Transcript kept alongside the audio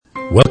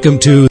Welcome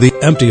to The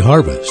Empty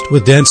Harvest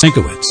with Dan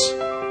Sienkiewicz.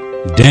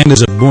 Dan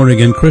is a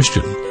born-again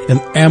Christian, an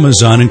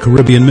Amazon and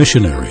Caribbean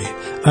missionary,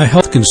 a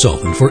health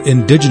consultant for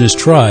indigenous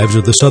tribes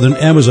of the southern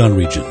Amazon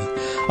region,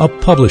 a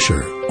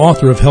publisher,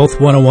 author of Health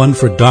 101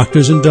 for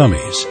Doctors and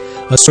Dummies,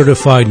 a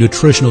certified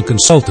nutritional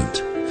consultant,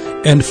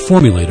 and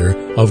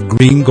formulator of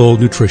Green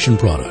Gold nutrition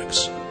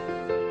products.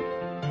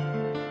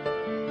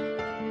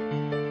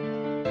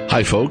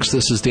 Hi folks,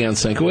 this is Dan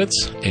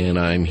Sienkiewicz, and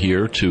I'm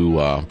here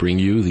to bring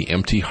you The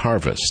Empty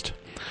Harvest.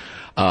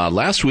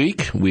 Last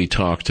week we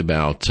talked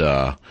about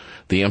the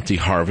empty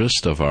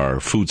harvest of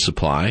our food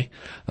supply,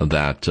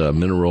 that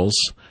minerals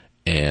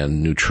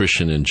and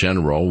nutrition in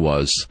general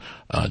was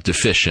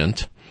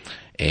deficient,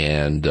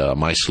 and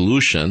my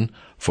solution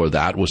for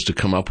that was to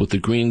come up with the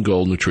Green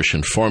Gold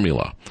nutrition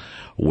formula,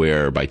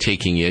 where by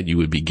taking it you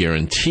would be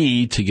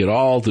guaranteed to get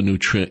all the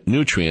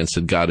nutrients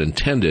that God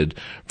intended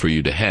for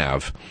you to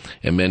have,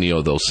 and many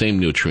of those same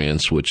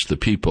nutrients which the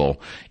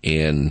people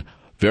in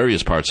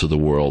various parts of the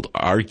world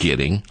are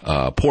getting.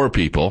 Poor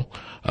people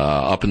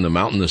up in the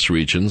mountainous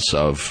regions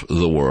of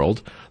the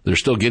world, they're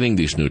still getting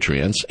these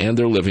nutrients, and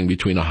they're living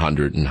between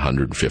 100 and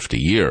 150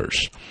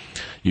 years.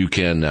 You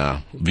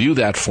can view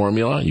that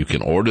formula. You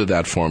can order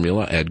that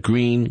formula at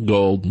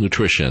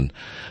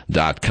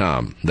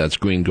greengoldnutrition.com. That's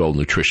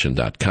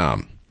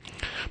greengoldnutrition.com.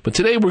 But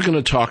today we're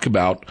going to talk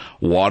about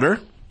water,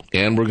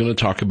 and we're going to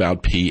talk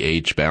about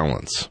pH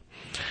balance.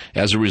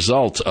 As a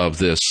result of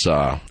this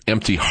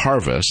empty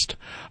harvest,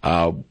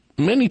 as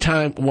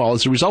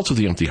a result of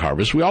the empty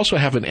harvest, we also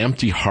have an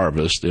empty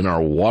harvest in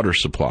our water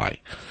supply.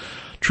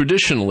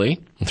 Traditionally,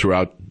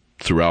 throughout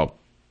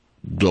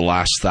the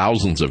last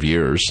thousands of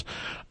years,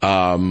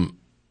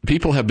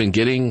 people have been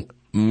getting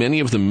many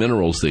of the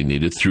minerals they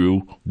needed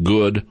through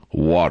good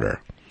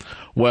water.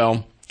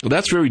 Well,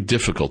 that's very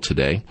difficult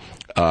today,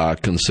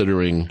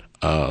 considering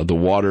the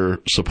water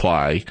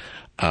supply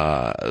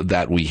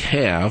that we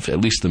have, at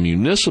least the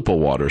municipal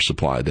water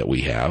supply that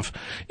we have.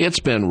 It's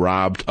been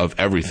robbed of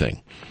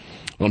everything.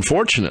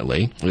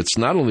 Unfortunately, it's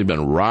not only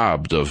been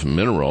robbed of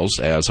minerals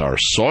as our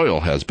soil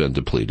has been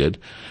depleted,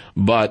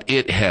 but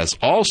it has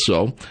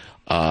also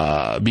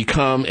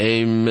become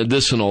a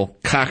medicinal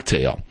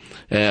cocktail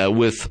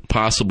with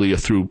possibly a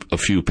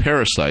few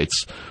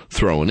parasites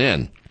thrown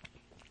in.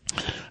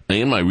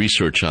 In my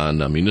research on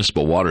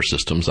municipal water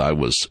systems, I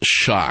was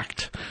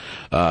shocked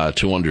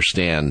to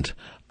understand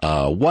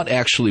what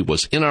actually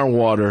was in our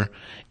water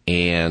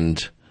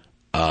and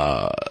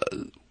the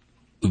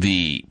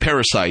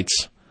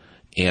parasites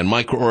and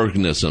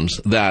microorganisms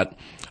that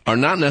are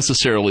not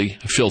necessarily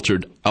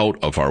filtered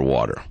out of our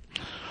water.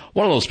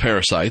 One of those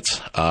parasites,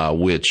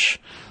 which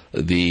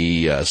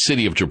the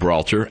city of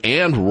Gibraltar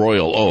and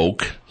Royal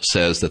Oak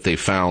says that they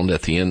found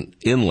at the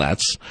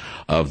inlets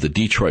of the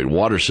Detroit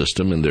water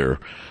system in their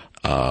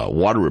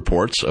water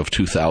reports of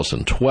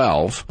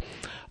 2012,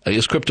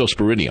 is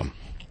Cryptosporidium.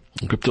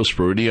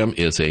 Cryptosporidium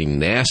is a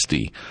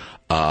nasty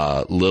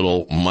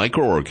little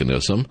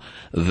microorganism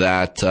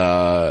that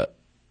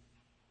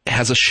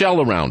has a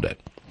shell around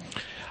it.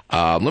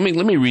 Let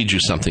me read you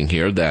something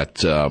here that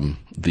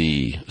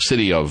the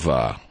city of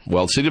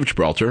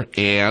Gibraltar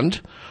and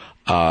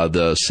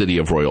the city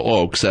of Royal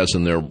Oak says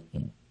in their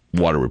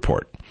water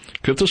report.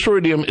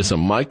 Cryptosporidium is a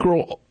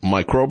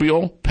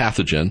microbial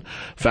pathogen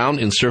found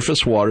in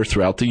surface water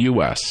throughout the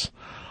U.S.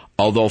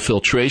 Although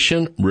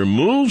filtration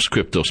removes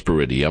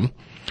Cryptosporidium,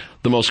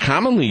 the most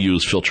commonly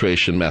used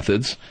filtration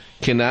methods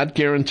cannot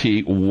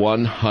guarantee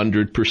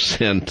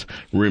 100%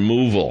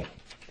 removal.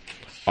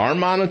 Our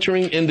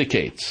monitoring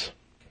indicates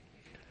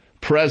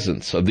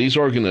presence of these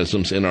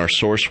organisms in our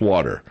source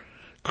water.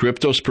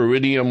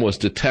 Cryptosporidium was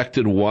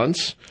detected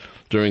once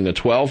during a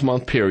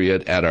 12-month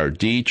period at our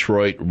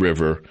Detroit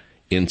River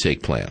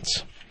intake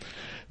plants.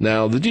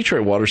 Now, the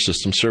Detroit water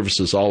system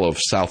services all of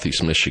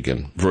southeast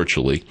Michigan,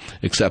 virtually,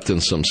 except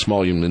in some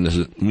small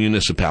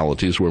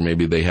municipalities where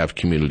maybe they have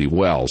community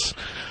wells,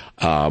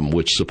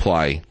 which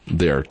supply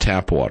their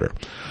tap water.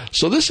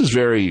 So this is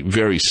very,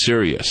 very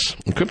serious.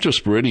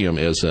 Cryptosporidium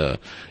is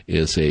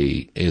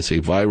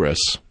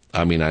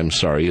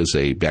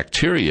a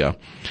bacteria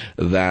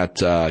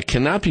that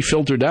cannot be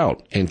filtered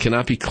out and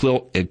cannot be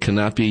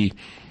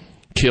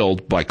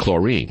killed by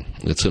chlorine.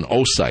 It's an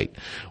oocyte,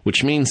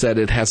 which means that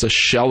it has a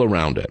shell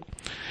around it.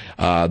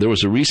 There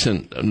was a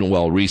recent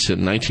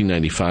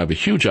 1995, a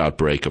huge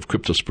outbreak of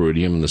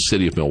Cryptosporidium in the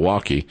city of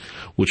Milwaukee,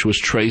 which was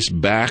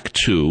traced back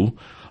to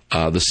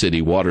the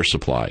city water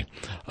supply.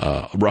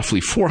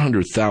 Roughly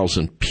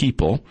 400,000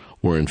 people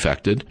were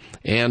infected,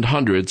 and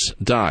hundreds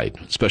died,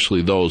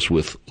 especially those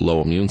with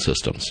low immune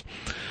systems.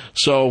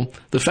 So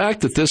the fact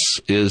that this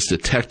is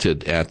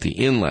detected at the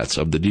inlets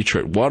of the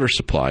Detroit water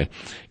supply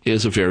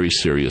is a very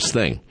serious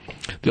thing.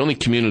 The only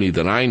community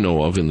that I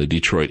know of in the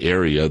Detroit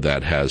area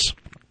that has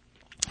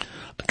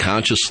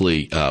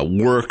consciously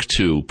worked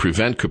to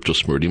prevent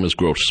Cryptosporidium is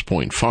Grosse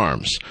Pointe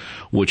Farms,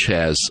 which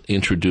has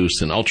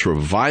introduced an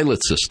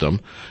ultraviolet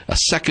system, a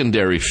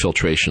secondary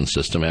filtration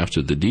system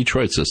after the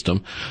Detroit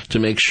system, to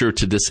make sure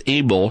to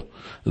disable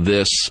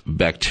this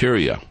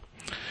bacteria.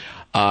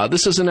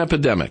 This is an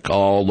epidemic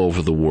all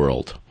over the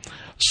world.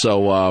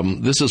 So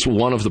this is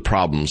one of the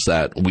problems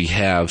that we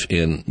have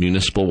in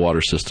municipal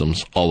water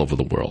systems all over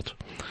the world.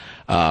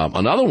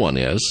 Another one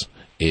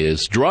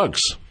is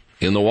drugs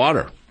in the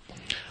water.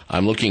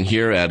 I'm looking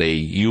here at a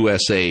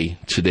USA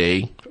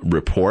Today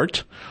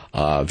report,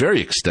 very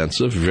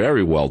extensive,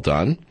 very well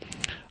done,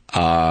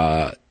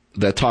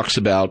 that talks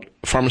about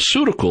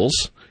pharmaceuticals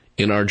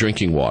in our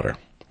drinking water.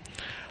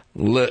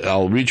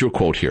 I'll read you a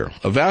quote here.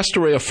 A vast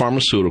array of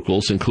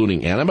pharmaceuticals,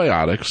 including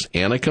antibiotics,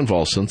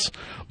 anticonvulsants,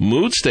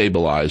 mood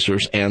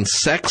stabilizers, and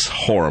sex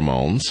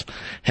hormones,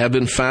 have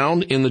been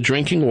found in the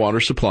drinking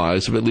water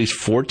supplies of at least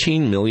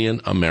 14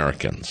 million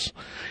Americans,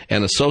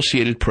 an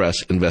Associated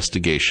Press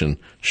investigation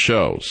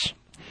shows.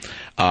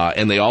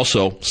 And they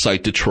also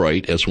cite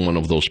Detroit as one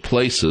of those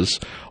places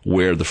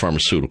where the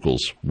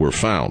pharmaceuticals were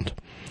found.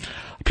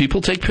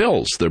 People take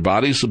pills. Their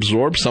bodies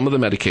absorb some of the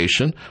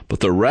medication, but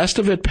the rest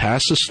of it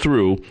passes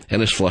through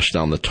and is flushed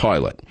down the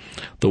toilet.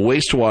 The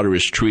wastewater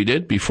is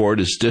treated before it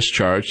is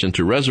discharged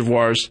into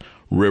reservoirs,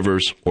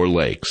 rivers, or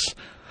lakes.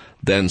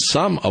 Then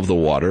some of the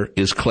water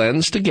is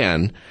cleansed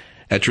again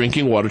at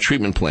drinking water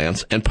treatment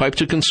plants and piped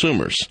to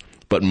consumers.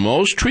 But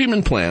most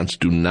treatment plants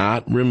do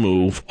not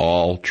remove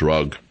all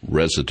drug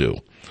residue.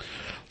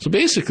 So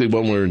basically,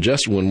 when we're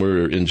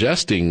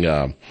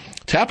ingesting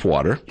tap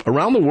water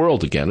around the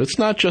world, again, it's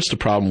not just a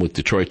problem with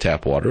Detroit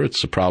tap water;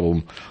 it's a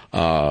problem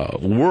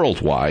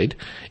worldwide.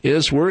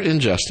 Is we're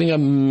ingesting a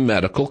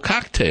medical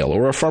cocktail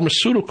or a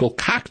pharmaceutical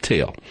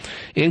cocktail,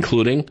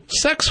 including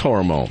sex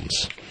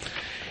hormones.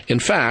 In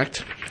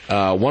fact,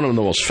 one of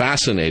the most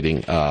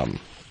fascinating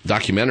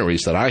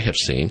documentaries that I have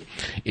seen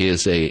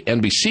is a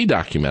NBC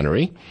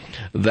documentary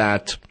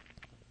that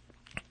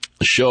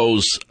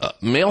shows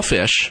male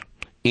fish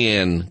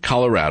in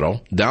Colorado,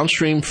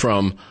 downstream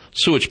from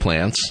sewage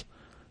plants,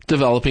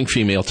 developing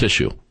female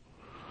tissue.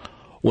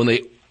 When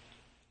they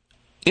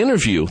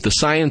interview the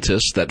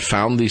scientists that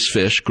found these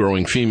fish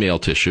growing female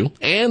tissue,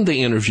 and they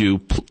interview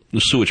the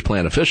sewage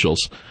plant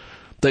officials,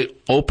 they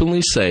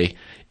openly say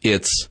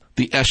it's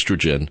the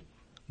estrogen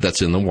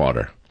that's in the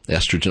water.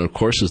 Estrogen, of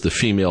course, is the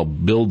female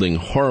building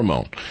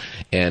hormone.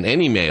 And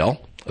any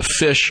male,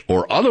 fish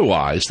or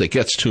otherwise, that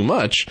gets too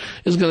much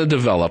is going to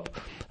develop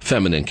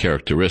feminine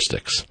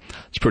characteristics.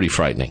 It's pretty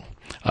frightening.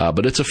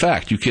 But it's a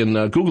fact. You can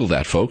Google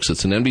that, folks.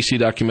 It's an NBC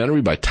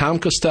documentary by Tom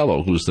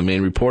Costello, who's the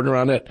main reporter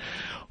on it,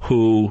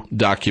 who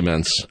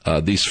documents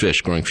these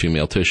fish growing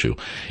female tissue.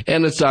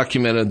 And it's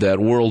documented that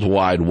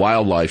worldwide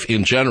wildlife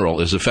in general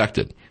is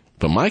affected.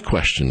 But my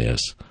question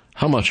is,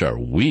 how much are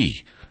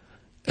we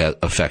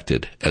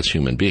affected as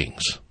human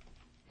beings?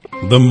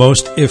 The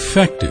most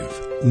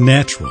effective,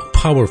 natural,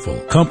 powerful,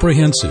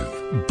 comprehensive,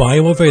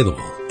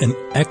 bioavailable, and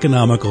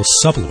economical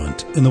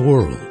supplement in the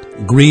world.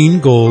 Green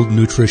Gold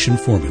Nutrition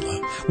Formula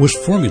was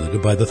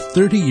formulated by the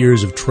 30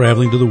 years of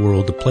traveling to the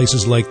world to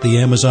places like the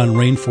Amazon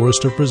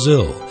rainforest of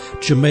Brazil,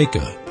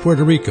 Jamaica,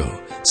 Puerto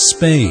Rico,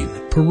 Spain,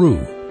 Peru,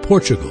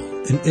 Portugal,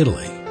 and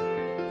Italy.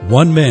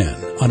 One man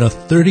on a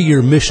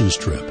 30-year missions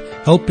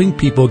trip helping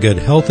people get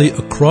healthy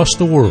across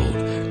the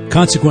world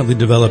consequently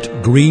developed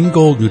Green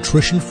Gold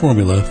Nutrition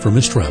Formula from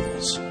his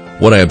travels.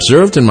 What I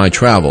observed in my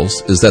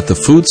travels is that the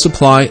food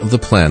supply of the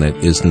planet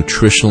is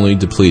nutritionally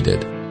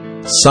depleted.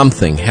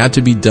 Something had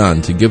to be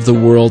done to give the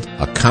world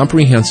a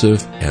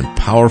comprehensive and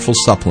powerful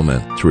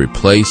supplement to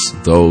replace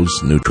those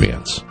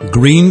nutrients.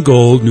 Green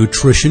Gold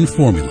Nutrition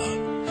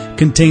Formula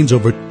contains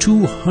over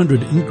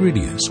 200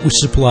 ingredients which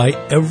supply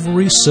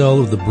every cell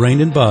of the brain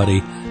and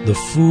body the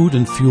food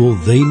and fuel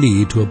they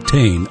need to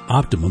obtain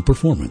optimum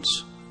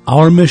performance.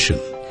 Our mission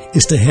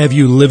is to have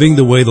you living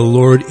the way the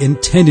Lord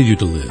intended you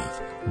to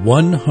live,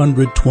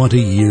 120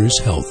 years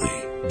healthy.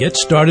 Get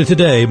started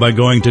today by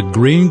going to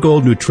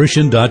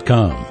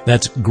greengoldnutrition.com.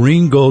 That's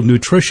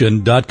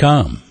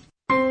greengoldnutrition.com.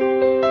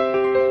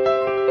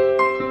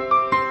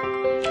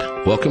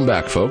 Welcome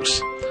back, folks.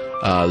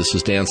 This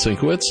is Dan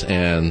Sinkowitz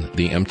and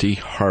The Empty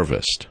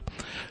Harvest.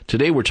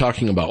 Today we're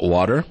talking about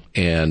water,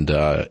 and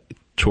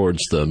towards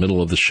the middle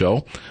of the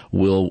show,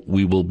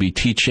 we will be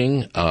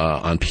teaching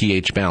on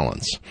pH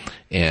balance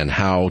and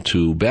how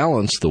to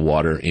balance the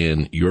water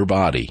in your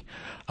body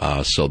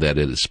so that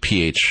it is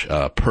pH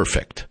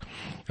perfect.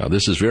 Now,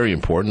 this is very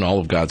important. All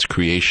of God's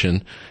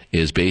creation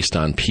is based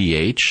on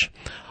pH.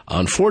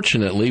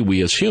 Unfortunately,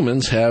 we as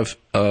humans have,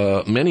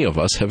 many of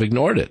us have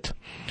ignored it.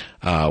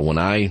 When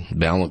I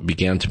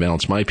began to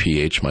balance my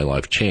pH, my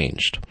life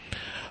changed.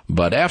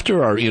 But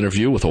after our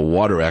interview with a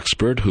water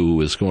expert who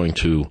is going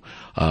to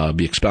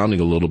be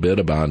expounding a little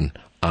bit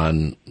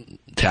on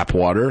tap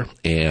water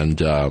and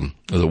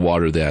the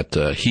water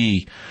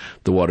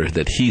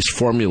that he's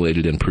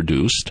formulated and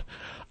produced,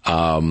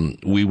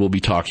 we will be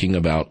talking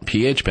about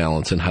pH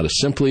balance and how to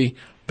simply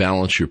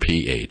balance your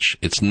pH.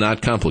 It's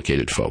not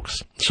complicated,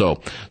 folks.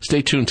 So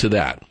stay tuned to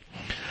that.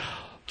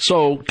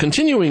 So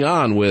continuing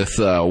on with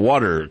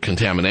water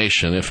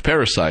contamination, if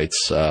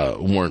parasites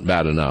weren't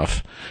bad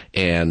enough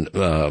and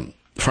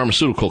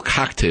pharmaceutical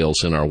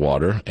cocktails in our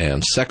water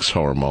and sex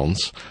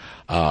hormones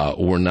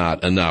were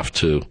not enough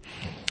to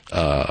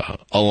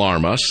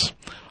alarm us.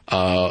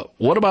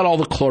 What about all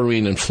the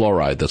chlorine and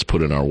fluoride that's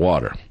put in our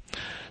water?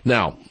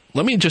 Now,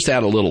 let me just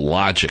add a little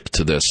logic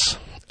to this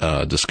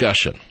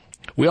discussion.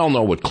 We all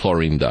know what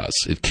chlorine does.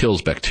 It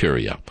kills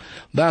bacteria.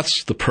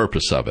 That's the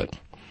purpose of it.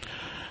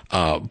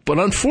 But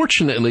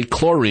unfortunately,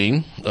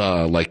 chlorine,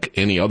 like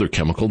any other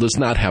chemical, does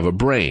not have a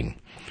brain.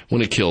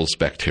 When it kills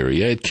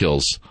bacteria, it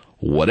kills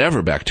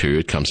whatever bacteria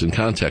it comes in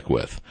contact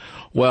with.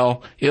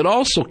 Well, it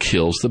also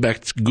kills the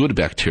good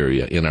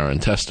bacteria in our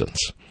intestines,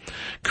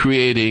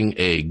 creating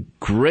a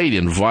great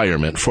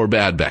environment for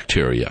bad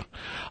bacteria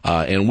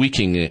and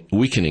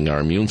weakening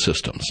our immune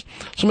systems.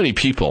 So many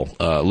people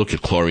look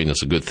at chlorine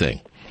as a good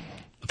thing.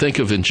 Think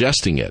of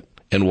ingesting it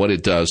and what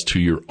it does to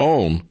your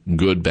own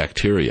good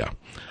bacteria.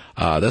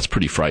 That's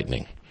pretty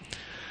frightening.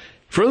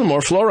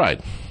 Furthermore,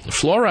 fluoride.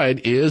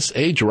 Fluoride is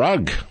a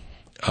drug.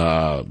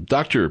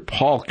 Dr.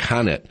 Paul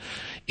Connet,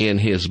 in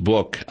his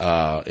book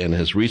and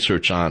his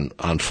research on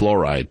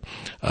fluoride,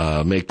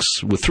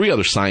 makes, with three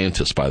other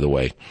scientists, by the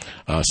way,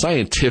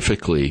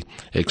 scientifically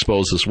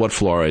exposes what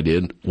fluoride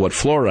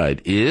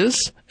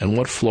is and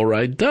what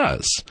fluoride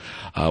does.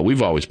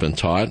 We've always been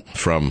taught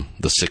from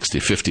the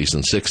 50s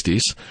and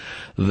 60s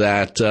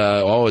that,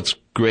 it's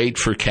great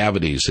for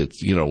cavities. It,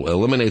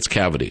 eliminates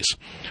cavities.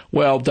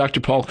 Well,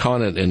 Dr. Paul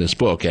Connet in his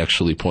book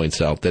actually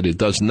points out that it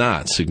does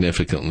not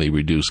significantly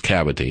reduce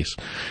cavities,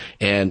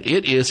 and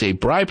it is a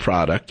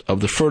byproduct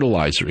of the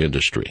fertilizer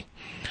industry.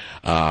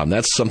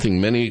 That's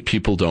something many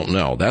people don't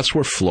know. That's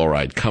where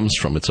fluoride comes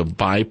from. It's a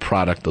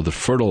byproduct of the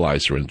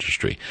fertilizer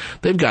industry.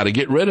 They've got to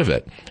get rid of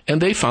it, and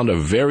they found a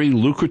very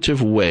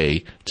lucrative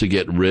way to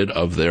get rid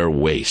of their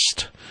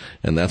waste,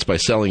 and that's by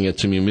selling it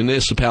to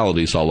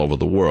municipalities all over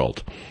the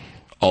world.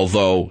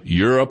 Although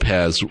Europe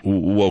has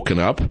woken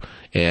up,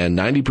 and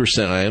I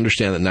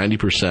understand that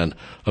 90%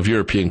 of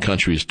European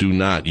countries do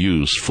not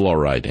use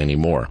fluoride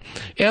anymore.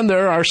 And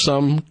there are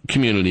some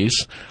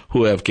communities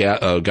who have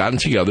gotten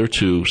together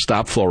to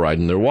stop fluoride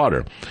in their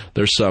water.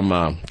 There's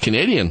some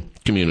Canadian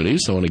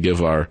communities, I want to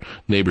give our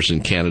neighbors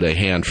in Canada a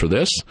hand for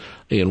this,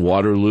 in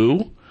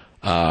Waterloo,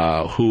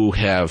 who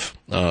have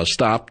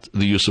stopped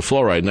the use of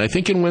fluoride, and I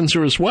think in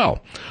Windsor as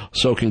well.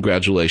 So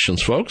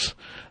congratulations, folks,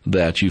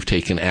 that you've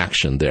taken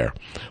action there.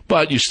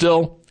 But you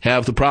still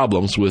have the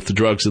problems with the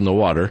drugs in the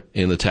water,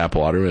 in the tap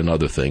water and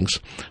other things,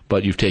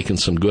 but you've taken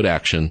some good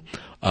action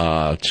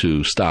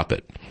to stop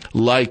it.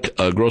 Like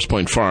Grosse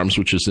Pointe Farms,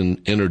 which has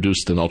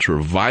introduced an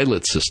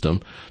ultraviolet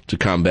system to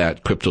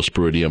combat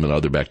cryptosporidium and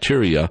other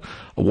bacteria,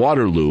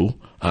 Waterloo,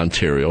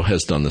 Ontario,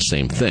 has done the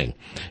same thing.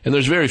 And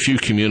there's very few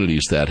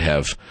communities that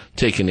have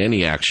taken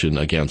any action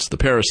against the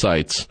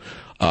parasites,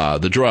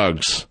 the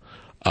drugs,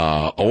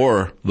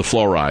 or the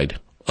fluoride,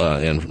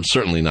 and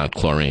certainly not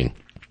chlorine.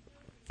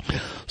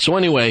 So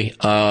anyway,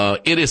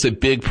 it is a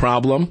big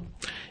problem,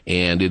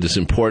 and it is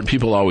important.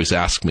 People always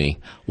ask me,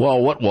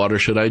 well, what water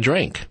should I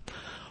drink?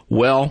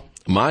 Well,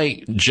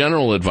 my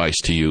general advice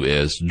to you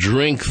is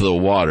drink the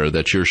water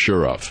that you're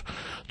sure of.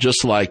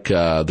 Just like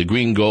the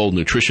Green Gold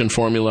nutrition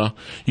formula,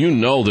 you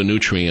know the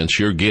nutrients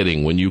you're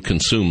getting when you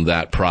consume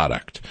that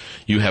product.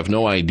 You have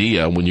no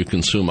idea when you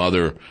consume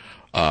other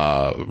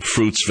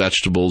fruits,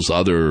 vegetables,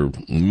 other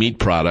meat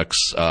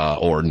products,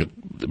 or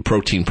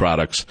protein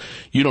products.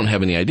 You don't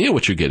have any idea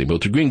what you're getting. But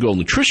with the Green Gold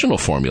nutritional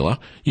formula,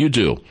 you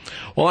do.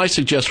 Well, I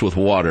suggest with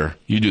water,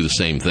 you do the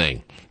same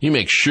thing. You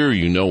make sure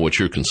you know what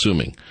you're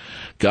consuming.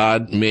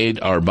 God made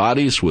our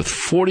bodies with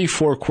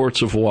 44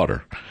 quarts of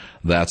water.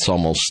 That's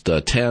almost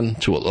 10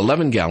 to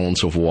 11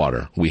 gallons of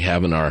water we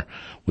have in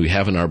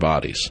our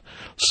bodies.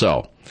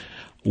 So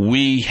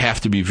we have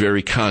to be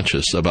very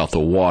conscious about the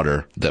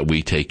water that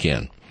we take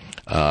in.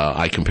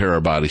 I compare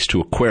our bodies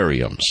to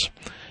aquariums,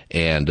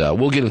 and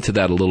we'll get into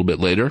that a little bit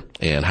later,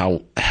 and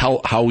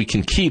how we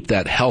can keep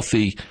that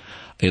healthy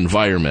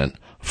environment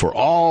for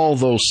all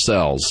those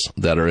cells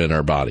that are in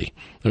our body.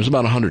 There's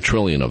about 100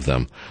 trillion of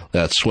them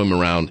that swim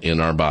around in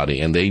our body,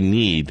 and they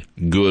need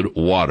good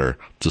water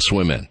to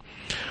swim in.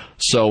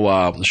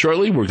 So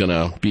shortly, we're going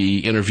to be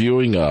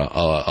interviewing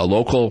a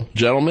local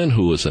gentleman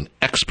who is an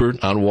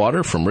expert on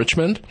water from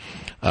Richmond,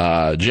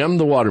 Jim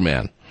the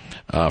Waterman.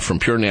 From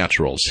Pure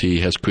Naturals.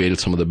 He has created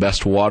some of the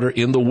best water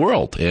in the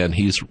world, and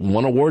he's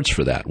won awards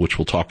for that, which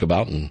we'll talk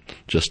about in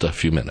just a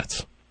few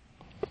minutes.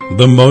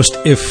 The most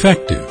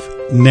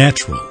effective,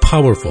 natural,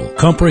 powerful,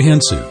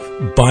 comprehensive,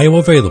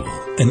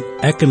 bioavailable, and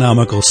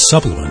economical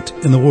supplement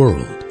in the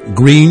world.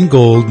 Green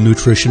Gold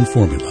Nutrition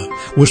Formula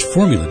was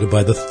formulated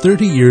by the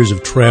 30 years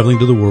of traveling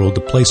to the world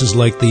to places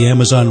like the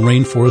Amazon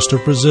rainforest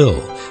of Brazil,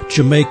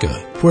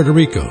 Jamaica, Puerto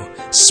Rico,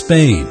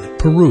 Spain,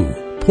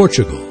 Peru,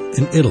 Portugal,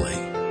 and Italy.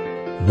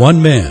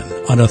 One man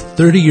on a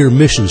 30-year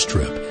missions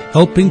trip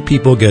helping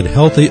people get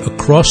healthy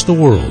across the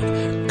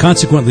world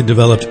consequently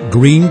developed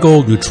Green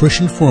Gold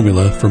Nutrition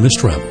Formula from his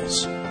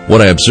travels. What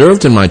I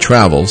observed in my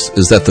travels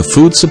is that the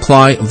food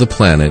supply of the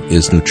planet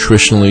is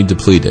nutritionally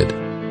depleted.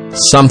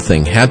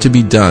 Something had to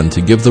be done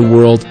to give the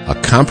world a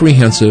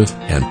comprehensive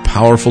and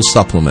powerful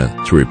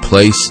supplement to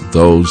replace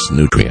those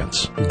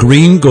nutrients.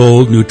 Green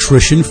Gold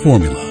Nutrition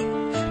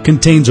Formula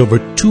contains over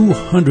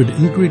 200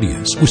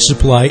 ingredients which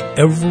supply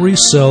every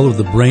cell of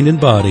the brain and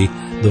body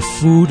the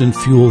food and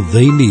fuel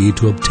they need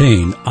to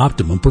obtain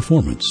optimum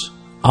performance.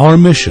 Our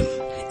mission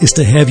is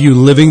to have you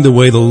living the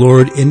way the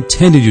Lord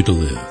intended you to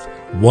live,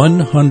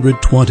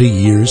 120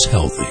 years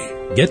healthy.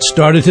 Get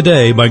started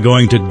today by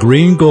going to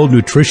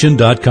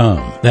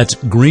greengoldnutrition.com. That's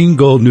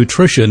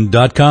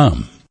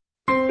greengoldnutrition.com.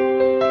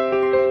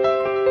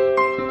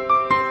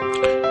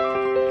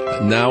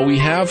 Now we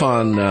have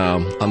on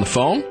the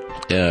phone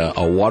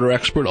a water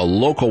expert, a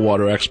local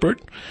water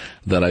expert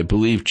that I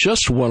believe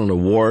just won an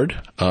award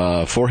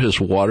for his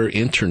water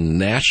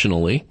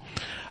internationally.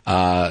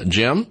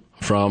 Jim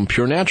from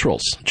Pure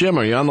Naturals. Jim,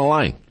 are you on the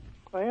line?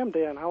 I am,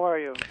 Dan. How are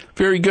you?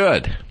 Very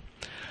good.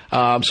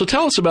 So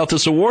tell us about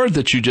this award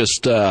that you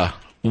just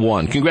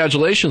won.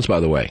 Congratulations,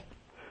 by the way.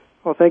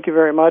 Well, thank you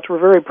very much. We're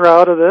very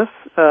proud of this.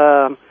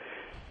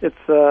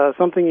 It's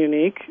something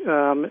unique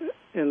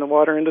in the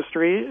water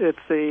industry. It's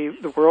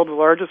the world's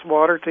largest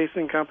water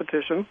tasting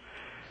competition.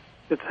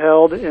 It's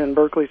held in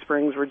Berkeley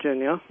Springs,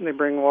 Virginia. They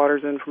bring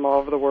waters in from all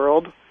over the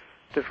world,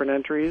 different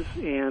entries,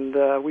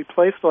 and we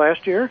placed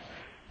last year.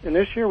 And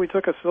this year we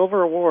took a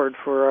silver award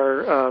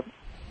for our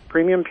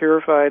premium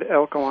purified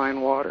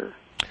alkaline water.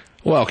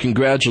 Well,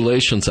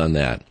 congratulations on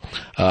that.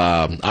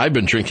 I've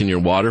been drinking your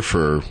water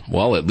for,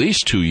 well, at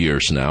least 2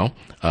 years now,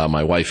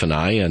 my wife and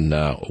I, and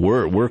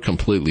we're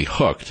completely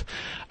hooked.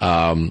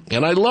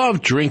 And I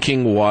love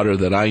drinking water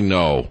that I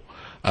know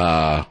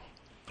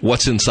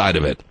what's inside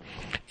of it.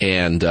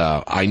 And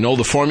I know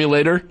the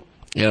formulator,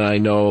 and I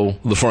know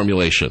the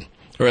formulation,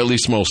 or at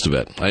least most of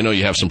it. I know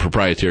you have some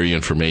proprietary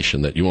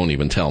information that you won't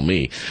even tell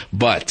me,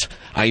 but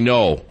I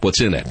know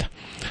what's in it.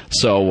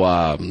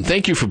 So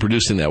thank you for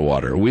producing that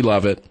water. We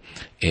love it.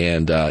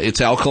 And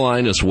it's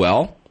alkaline as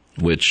well,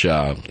 which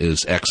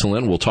is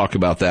excellent. We'll talk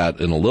about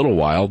that in a little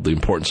while, the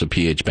importance of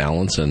pH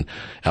balance and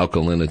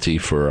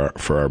alkalinity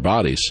for our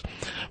bodies.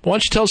 Why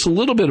don't you tell us a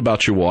little bit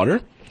about your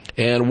water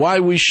and why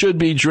we should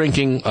be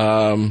drinking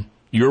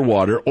your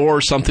water or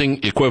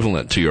something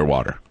equivalent to your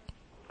water?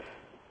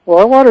 Well,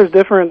 our water is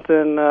different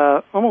than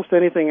almost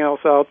anything else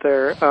out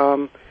there.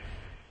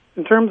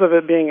 In terms of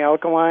it being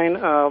alkaline,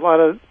 a lot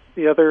of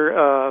the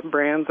other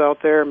brands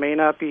out there may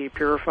not be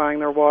purifying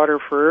their water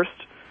first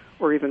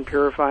or even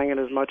purifying it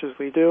as much as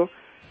we do.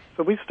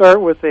 So we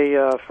start with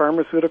a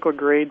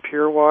pharmaceutical-grade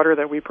pure water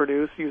that we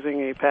produce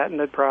using a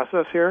patented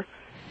process here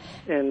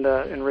in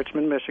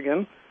Richmond,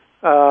 Michigan.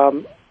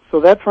 So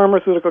that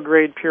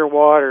pharmaceutical-grade pure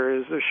water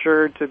is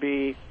assured to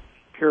be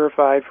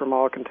purified from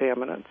all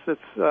contaminants.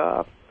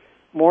 It's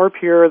more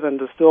pure than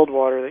distilled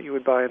water that you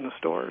would buy in the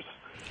stores.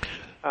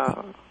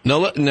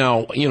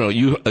 Now,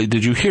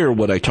 did you hear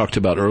what I talked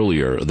about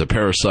earlier, the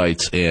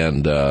parasites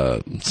and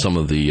some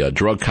of the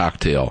drug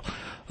cocktail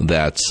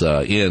that's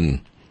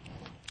in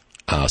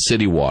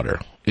city water?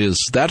 Is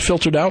that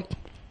filtered out?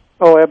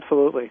 Oh,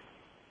 absolutely.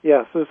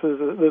 Yes, this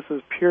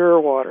is pure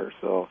water.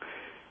 So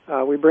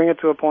we bring it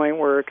to a point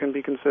where it can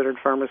be considered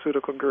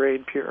pharmaceutical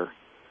grade pure.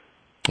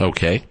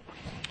 Okay.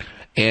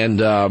 And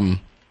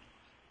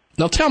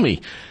now tell me,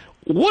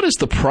 what is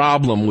the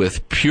problem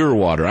with pure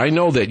water? I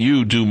know that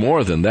you do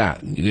more than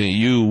that.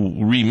 You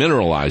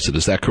remineralize it.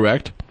 Is that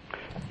correct?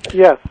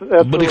 Yes,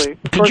 absolutely.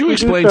 But could you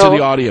explain to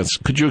the audience?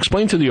 Could you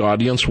explain to the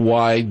audience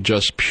why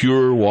just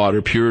pure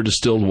water, pure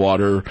distilled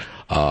water,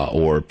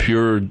 or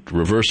pure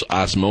reverse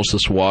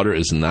osmosis water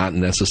is not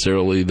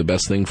necessarily the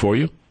best thing for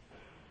you?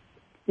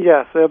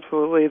 Yes,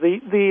 absolutely.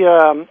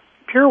 The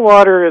pure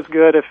water is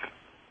good if,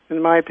 in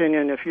my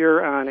opinion, if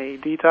you're on a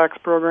detox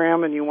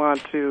program and you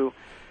want to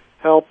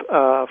help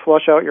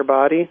flush out your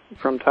body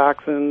from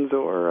toxins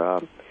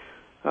or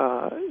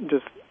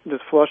just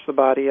flush the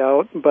body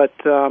out. But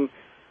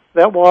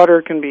that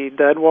water can be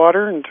dead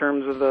water in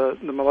terms of the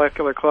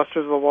molecular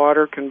clusters of the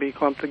water can be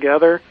clumped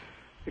together.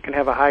 It can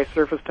have a high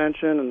surface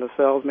tension, and the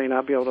cells may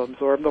not be able to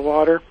absorb the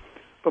water.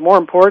 But more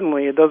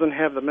importantly, it doesn't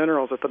have the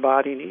minerals that the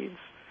body needs.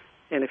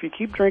 And if you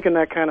keep drinking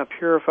that kind of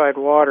purified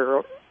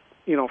water,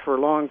 for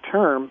long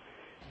term,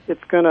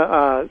 it's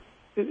gonna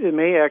it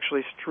may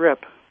actually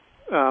strip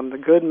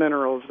the good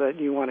minerals that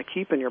you want to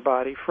keep in your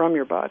body from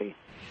your body.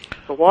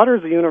 So water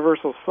is a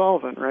universal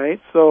solvent,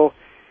 right? So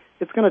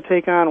it's going to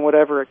take on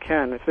whatever it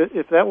can.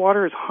 If that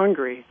water is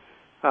hungry,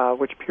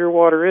 which pure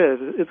water is,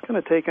 it's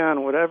going to take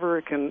on whatever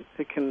it can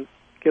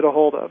get a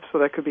hold of. So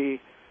that could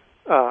be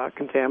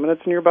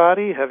contaminants in your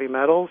body, heavy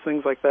metals,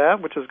 things like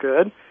that, which is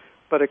good.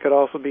 But it could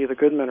also be the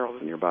good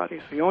minerals in your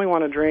body. So you only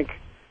want to drink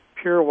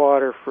pure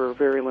water for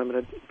very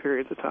limited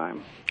periods of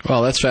time.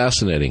 Well, that's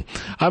fascinating.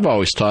 I've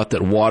always thought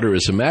that water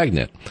is a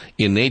magnet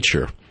in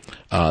nature.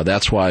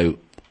 That's why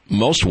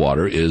most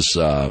water is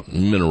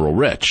mineral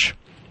rich,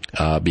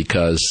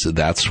 because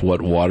that's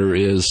what water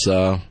is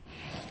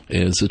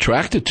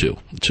attracted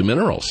to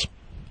minerals.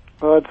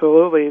 Well,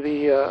 absolutely.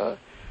 There's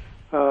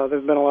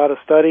been a lot of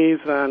studies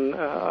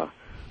on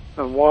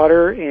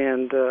water,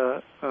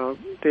 and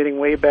dating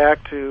way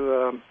back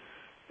to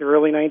the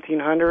early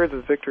 1900s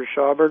is Victor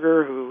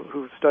Schauberger,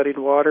 who studied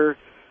water.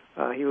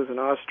 He was an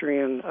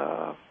Austrian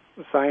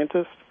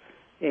scientist,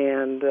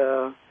 and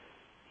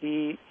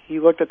He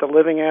looked at the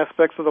living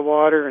aspects of the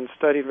water and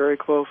studied very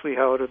closely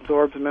how it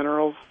absorbs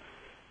minerals.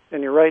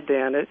 And you're right,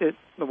 Dan.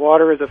 The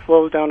water, as it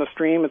flows down a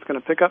stream, it's going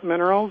to pick up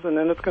minerals, and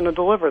then it's going to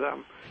deliver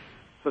them.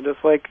 So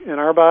just like in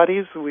our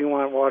bodies, we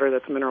want water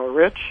that's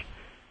mineral-rich,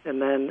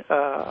 and then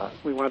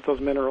we want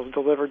those minerals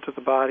delivered to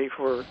the body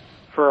for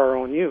our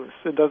own use.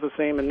 It does the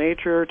same in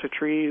nature to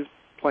trees,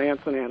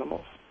 plants, and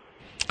animals.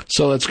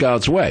 So that's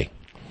God's way.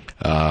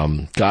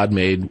 God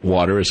made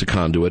water as a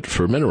conduit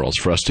for minerals,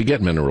 for us to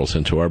get minerals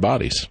into our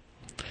bodies.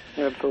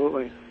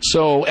 Absolutely.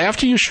 So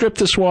after you strip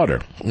this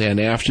water and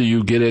after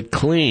you get it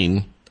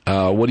clean,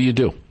 what do you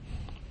do?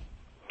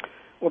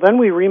 Well, then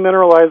we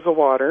remineralize the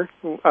water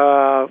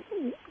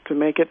to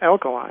make it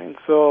alkaline.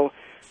 So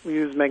we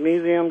use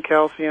magnesium,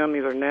 calcium,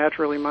 these are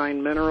naturally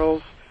mined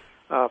minerals,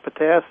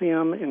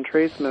 potassium, and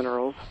trace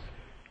minerals.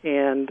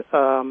 And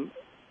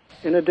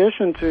in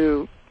addition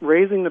to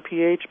raising the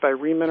pH by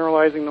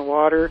remineralizing the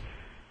water,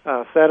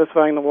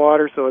 satisfying the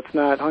water so it's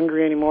not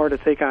hungry anymore to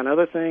take on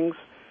other things,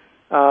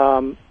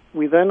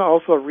 we then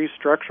also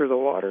restructure the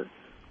water.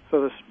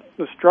 So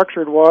the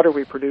structured water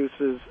we produce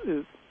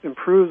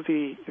improves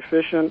the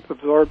efficient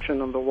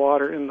absorption of the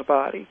water in the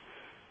body.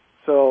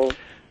 So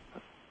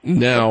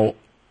now,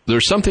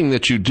 there's something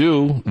that you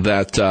do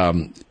that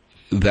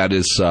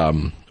is,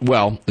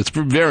 it's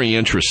very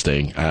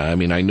interesting. I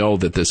mean, I know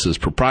that this is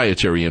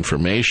proprietary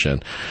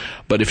information,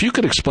 but if you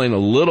could explain a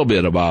little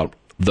bit about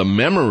the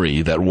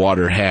memory that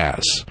water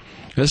has.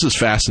 This is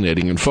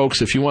fascinating. And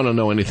folks, if you want to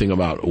know anything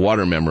about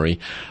water memory,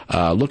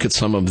 look at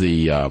some of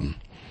the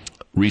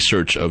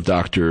research of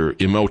Dr.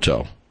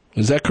 Emoto.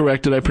 Is that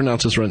correct? Did I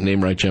pronounce his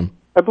name right, Jim?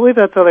 I believe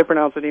that's how they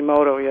pronounce it,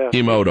 Emoto, yes.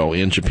 Emoto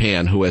in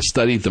Japan, who has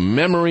studied the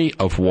memory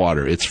of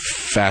water. It's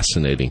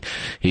fascinating.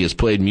 He has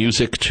played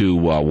music to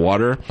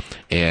water,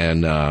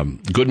 and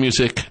good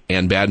music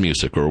and bad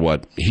music, or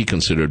what he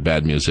considered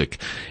bad music.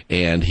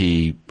 And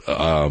he,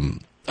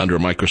 under a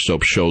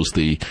microscope, shows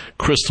the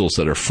crystals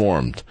that are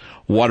formed.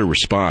 Water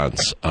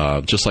responds,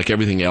 just like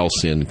everything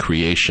else in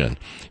creation.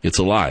 It's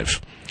alive.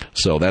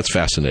 So that's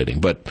fascinating.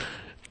 But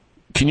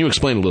can you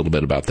explain a little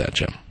bit about that,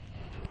 Jim?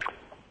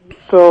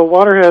 So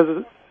water has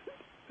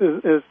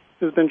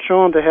been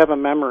shown to have a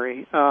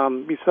memory.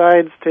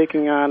 Besides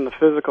taking on the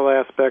physical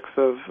aspects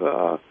of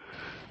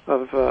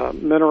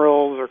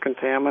minerals or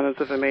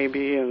contaminants, if it may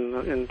be,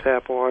 in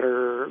tap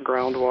water or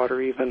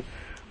groundwater even,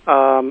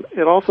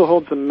 it also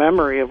holds a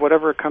memory of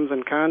whatever it comes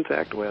in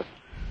contact with.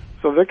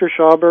 So Victor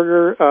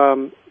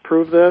Schauberger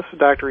proved this.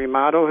 Dr.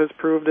 Emoto has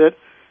proved it.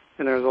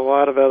 And there's a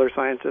lot of other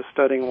scientists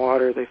studying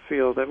water. They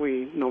feel that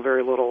we know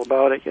very little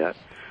about it yet.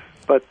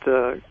 But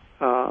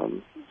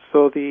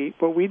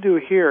what we do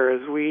here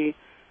is we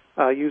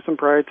use some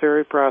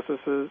proprietary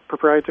processes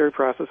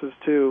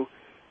to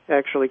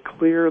actually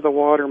clear the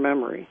water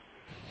memory,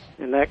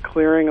 and that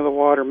clearing of the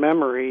water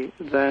memory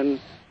is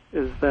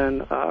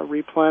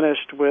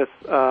replenished with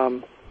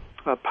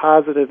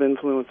positive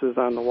influences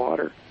on the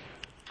water.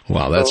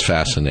 Wow, that's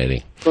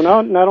fascinating. So now,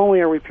 not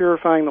only are we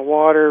purifying the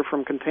water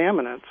from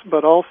contaminants,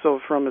 but also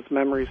from its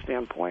memory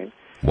standpoint.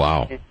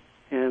 Wow!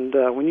 And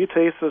when you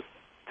taste the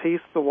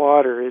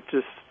water,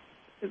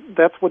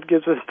 that's what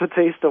gives us the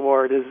taste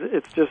award.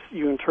 It's just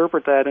you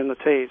interpret that in the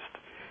taste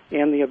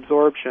and the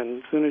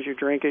absorption. As soon as you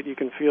drink it, you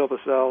can feel the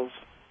cells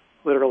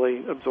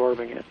literally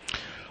absorbing it.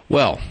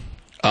 Well,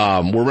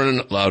 we're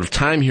running out of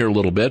time here a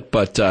little bit,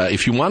 but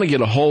if you want to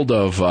get a hold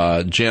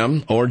of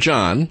Jim or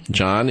John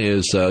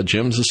is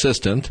Jim's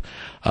assistant,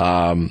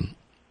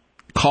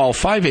 call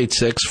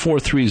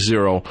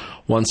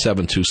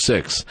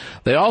 586-430-1726.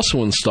 They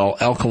also install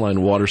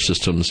alkaline water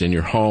systems in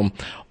your home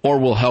or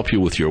will help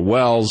you with your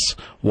wells,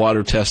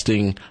 water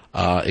testing,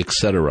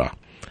 etc.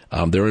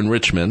 They're in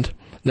Richmond.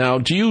 Now,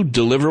 do you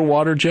deliver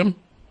water, Jim?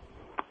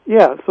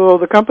 Yeah, so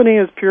the company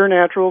is Pure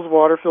Naturals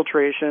Water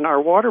Filtration.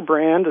 Our water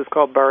brand is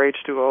called Bar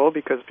H2O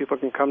because people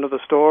can come to the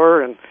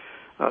store and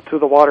to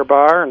the water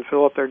bar and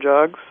fill up their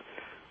jugs.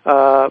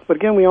 But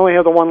again, we only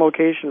have the one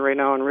location right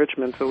now in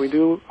Richmond, so we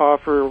do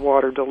offer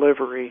water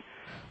delivery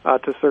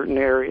to certain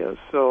areas.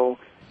 So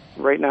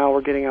right now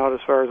we're getting out as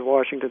far as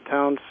Washington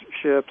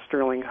Township,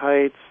 Sterling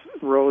Heights,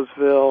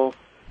 Roseville,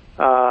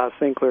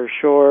 St. Clair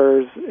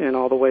Shores, and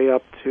all the way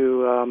up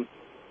to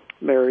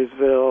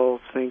Marysville,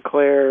 St.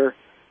 Clair,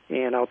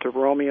 and out to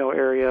Romeo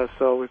area.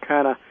 So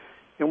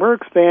we're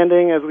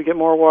expanding. As we get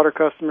more water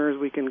customers,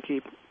 we can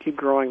keep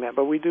growing that.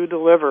 But we do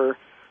deliver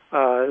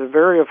at a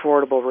very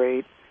affordable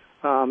rate.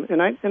 And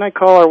I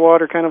call our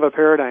water kind of a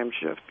paradigm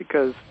shift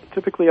because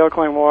typically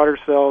alkaline water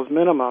sells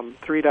minimum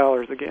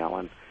 $3 a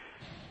gallon.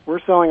 We're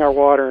selling our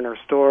water in our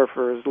store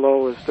for as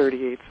low as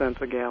 38 cents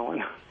a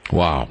gallon.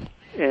 Wow.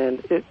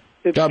 And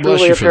it's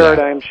truly a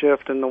paradigm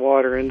shift in the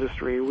water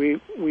industry. We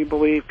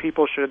believe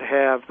people should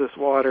have this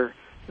water,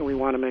 and we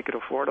want to make it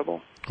affordable.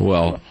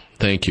 Well,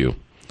 thank you.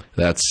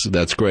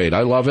 That's great.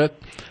 I love it.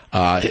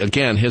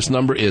 Again, his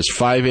number is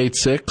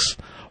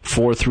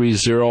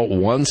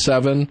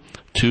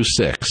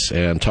 586-430-1726,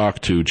 and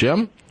talk to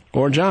Jim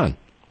or John.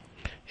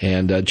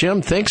 And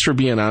Jim, thanks for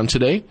being on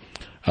today.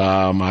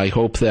 I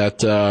hope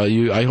that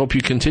you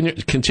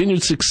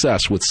continued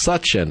success with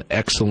such an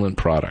excellent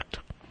product.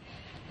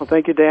 Well,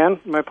 thank you, Dan.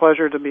 My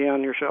pleasure to be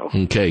on your show.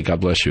 Okay,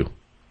 God bless you.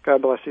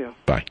 God bless you.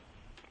 Bye.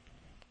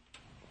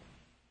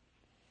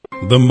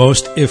 The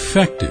most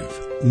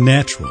effective,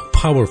 natural,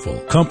 powerful,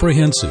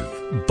 comprehensive,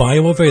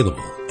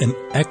 bioavailable, and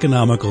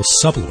economical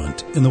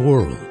supplement in the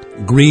world.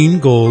 Green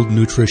Gold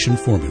Nutrition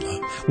Formula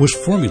was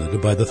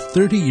formulated by the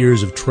 30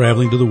 years of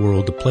traveling to the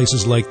world to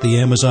places like the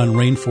Amazon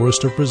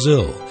rainforest of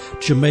Brazil,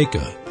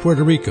 Jamaica,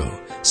 Puerto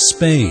Rico,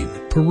 Spain,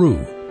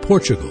 Peru,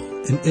 Portugal,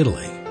 and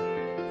Italy.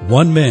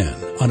 One man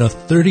on a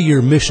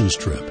 30-year missions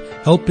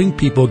trip helping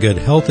people get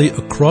healthy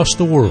across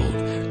the world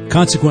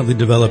consequently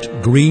developed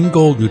Green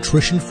Gold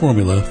Nutrition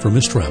Formula from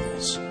his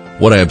travels.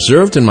 What I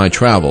observed in my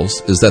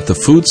travels is that the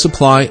food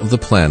supply of the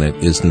planet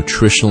is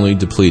nutritionally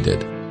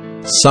depleted.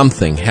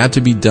 Something had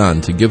to be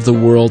done to give the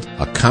world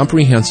a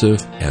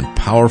comprehensive and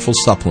powerful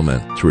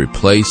supplement to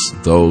replace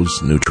those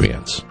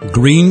nutrients.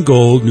 Green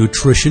Gold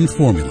Nutrition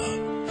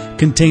Formula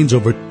contains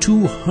over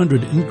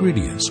 200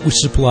 ingredients which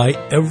supply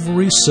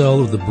every cell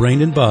of the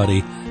brain and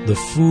body the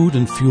food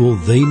and fuel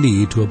they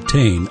need to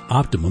obtain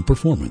optimum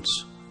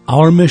performance.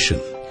 Our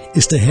mission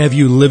is to have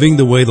you living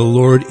the way the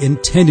Lord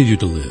intended you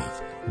to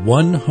live,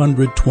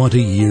 120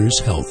 years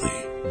healthy.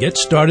 Get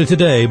started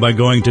today by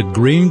going to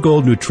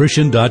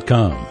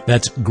greengoldnutrition.com.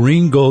 That's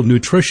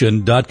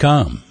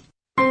greengoldnutrition.com.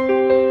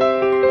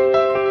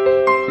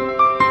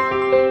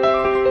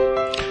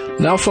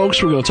 Now,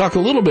 folks, we're going to talk a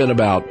little bit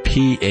about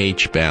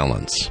pH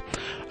balance.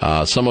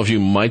 Some of you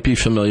might be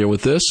familiar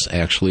with this.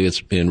 Actually,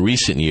 it's in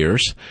recent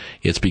years,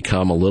 it's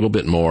become a little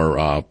bit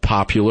more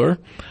popular.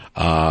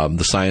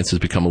 The science has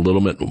become a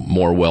little bit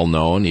more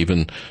well-known.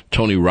 Even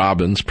Tony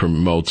Robbins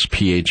promotes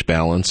pH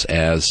balance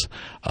as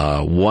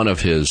one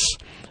of his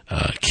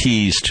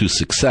keys to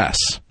success.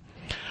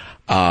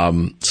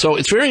 So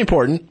it's very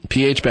important,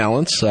 pH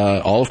balance.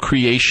 All of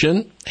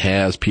creation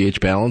has pH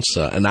balance,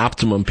 an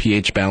optimum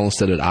pH balance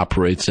that it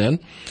operates in.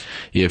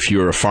 If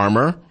you're a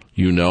farmer,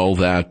 you know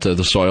that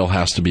the soil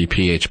has to be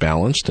pH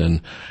balanced,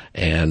 and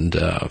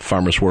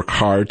farmers work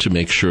hard to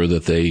make sure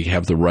that they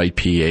have the right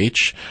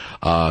pH.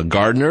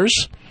 Gardeners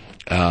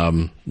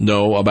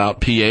know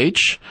about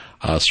pH.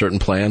 Certain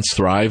plants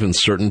thrive in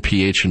certain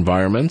pH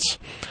environments.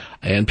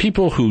 And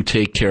people who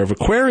take care of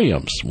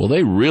aquariums, well,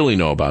 they really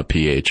know about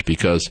pH,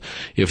 because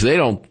if they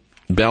don't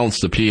balance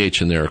the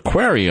pH in their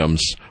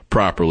aquariums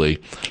properly,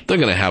 they're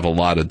going to have a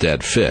lot of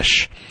dead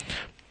fish.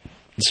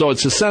 So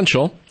it's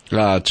essential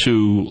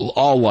to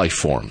all life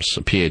forms,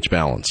 a pH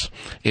balance,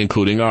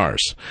 including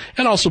ours.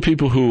 And also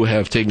people who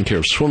have taken care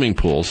of swimming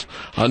pools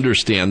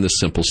understand this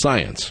simple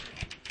science.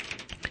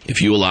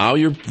 If you allow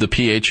the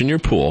pH in your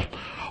pool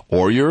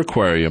or your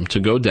aquarium to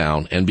go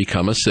down and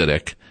become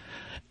acidic,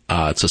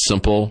 it's a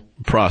simple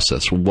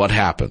process. What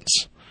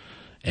happens?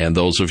 And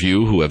those of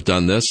you who have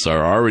done this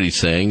are already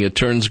saying it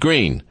turns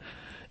green.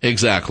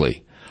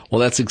 Exactly. Well,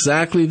 that's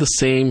exactly the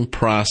same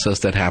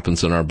process that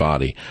happens in our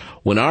body.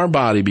 When our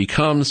body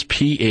becomes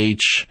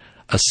pH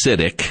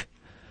acidic,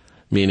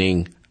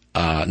 meaning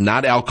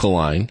not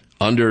alkaline,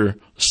 under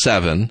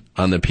 7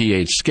 on the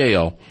pH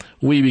scale,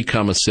 we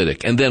become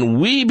acidic. And then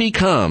we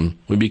become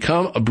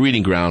a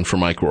breeding ground for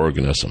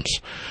microorganisms.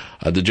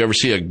 Did you ever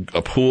see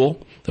a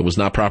pool that was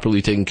not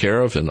properly taken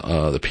care of and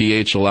the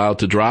pH allowed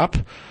to drop?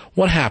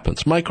 What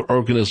happens?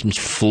 Microorganisms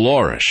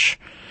flourish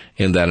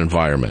in that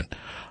environment.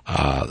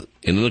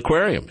 In an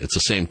aquarium, it's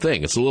the same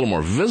thing. It's a little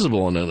more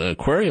visible in an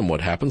aquarium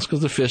what happens,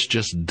 because the fish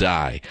just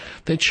die.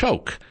 They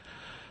choke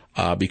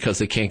because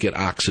they can't get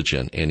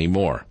oxygen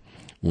anymore.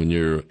 When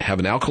you have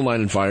an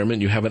alkaline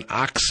environment, you have an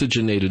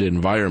oxygenated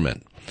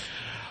environment.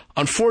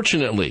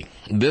 Unfortunately,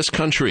 this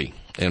country,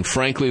 and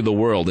frankly the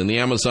world, in the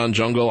Amazon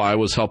jungle, I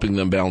was helping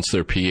them balance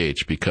their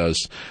pH because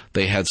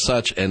they had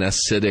such an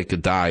acidic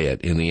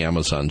diet in the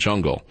Amazon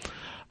jungle.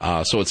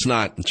 So it's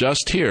not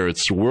just here,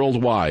 it's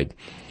worldwide.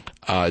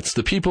 It's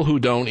the people who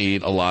don't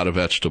eat a lot of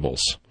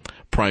vegetables,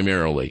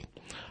 primarily.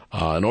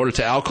 In order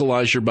to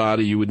alkalize your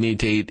body, you would need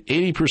to eat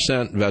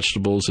 80%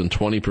 vegetables and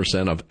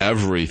 20% of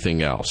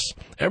everything else.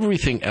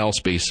 Everything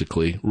else,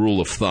 basically, rule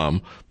of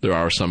thumb, there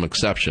are some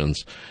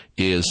exceptions,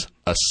 is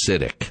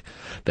acidic.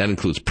 That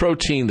includes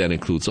protein, that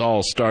includes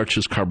all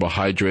starches,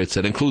 carbohydrates,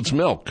 that includes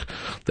milk,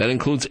 that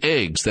includes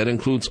eggs, that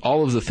includes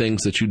all of the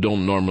things that you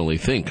don't normally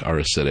think are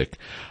acidic,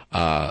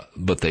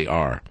 but they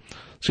are.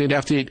 So you'd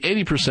have to eat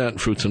 80%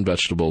 fruits and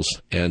vegetables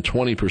and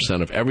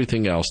 20% of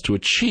everything else to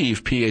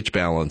achieve pH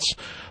balance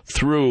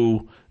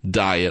through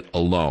diet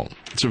alone.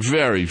 It's a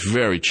very,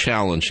 very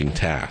challenging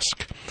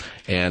task,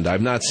 and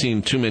I've not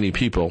seen too many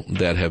people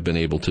that have been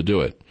able to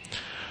do it.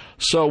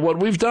 So what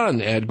we've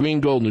done at Green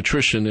Gold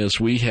Nutrition is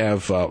we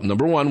have,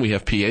 number one, we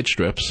have pH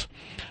strips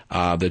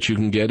that you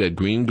can get at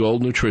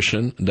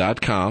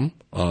greengoldnutrition.com,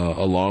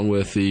 along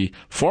with the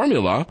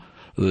formula,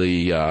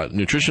 the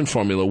nutrition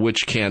formula,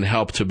 which can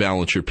help to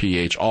balance your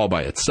pH all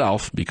by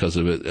itself because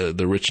of it,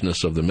 the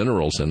richness of the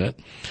minerals in it.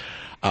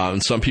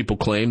 And some people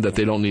claim that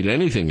they don't need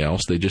anything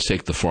else. They just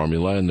take the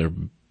formula and they're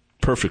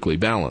perfectly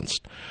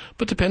balanced.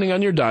 But depending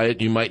on your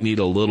diet, you might need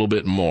a little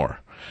bit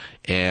more.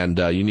 And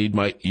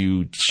everybody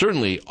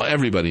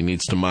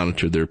needs to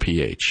monitor their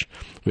pH.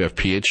 We have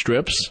pH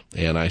strips,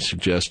 and I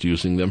suggest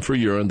using them for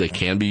urine. They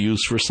can be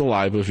used for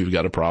saliva if you've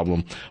got a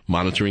problem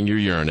monitoring your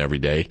urine every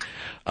day.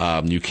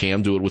 You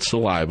can do it with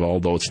saliva,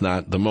 although it's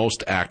not the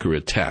most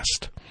accurate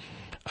test.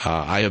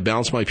 I have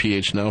balanced my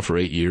pH now for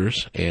 8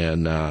 years,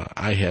 and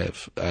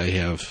it's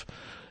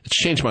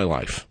changed my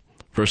life.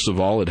 First of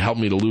all, it helped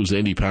me to lose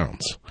 80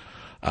 pounds.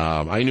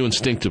 I knew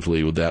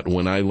instinctively that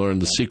when I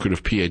learned the secret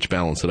of pH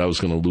balance that I was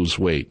going to lose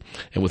weight.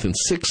 And within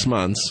 6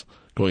 months,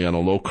 going on a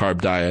low-carb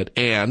diet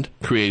and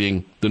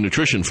creating the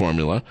nutrition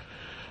formula,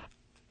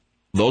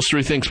 those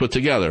three things put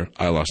together,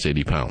 I lost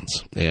 80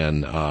 pounds,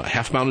 and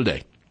half a pound a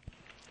day.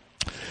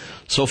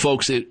 So,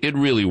 folks, it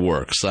really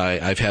works.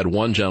 I've had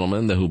one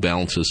gentleman who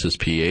balances his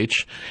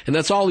pH, and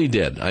that's all he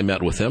did. I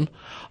met with him.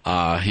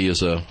 He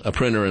is a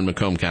printer in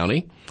Macomb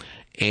County,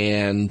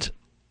 and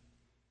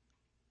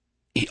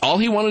all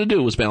he wanted to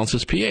do was balance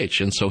his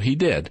pH, and so he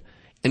did,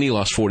 and he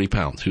lost 40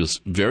 pounds. He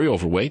was very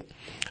overweight.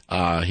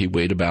 He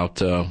weighed about,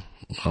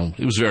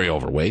 he was very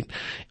overweight,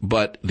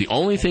 but the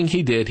only thing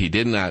he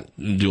did not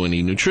do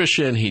any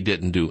nutrition, he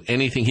didn't do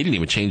anything, he didn't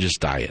even change his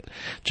diet,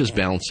 just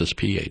balanced his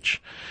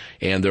pH.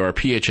 And there are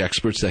pH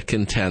experts that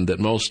contend that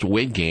most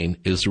weight gain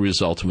is the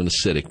result of an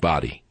acidic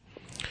body,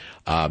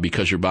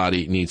 because your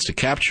body needs to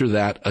capture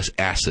that as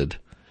acid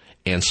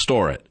and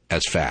store it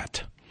as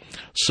fat.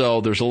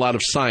 So there's a lot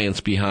of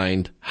science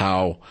behind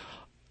how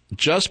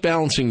just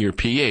balancing your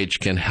pH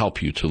can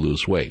help you to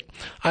lose weight.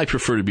 I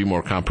prefer to be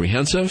more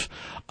comprehensive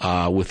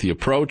with the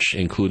approach,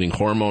 including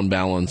hormone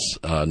balance,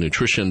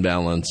 nutrition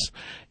balance,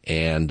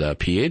 and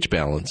pH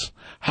balance.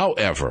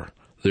 However,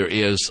 there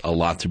is a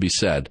lot to be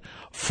said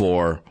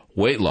for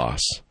weight loss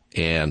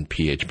and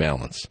pH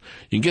balance.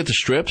 You can get the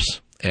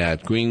strips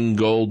at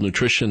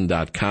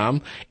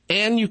greengoldnutrition.com,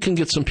 and you can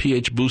get some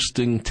pH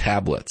boosting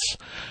tablets.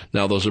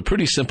 Now, those are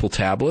pretty simple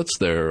tablets.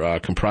 They're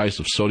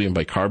comprised of sodium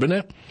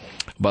bicarbonate,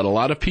 but a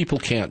lot of people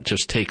can't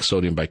just take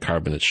sodium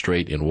bicarbonate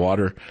straight in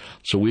water,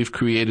 so we've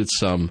created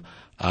some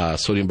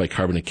sodium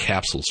bicarbonate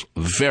capsules.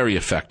 Very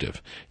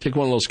effective. Take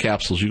one of those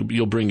capsules,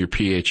 you'll bring your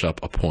pH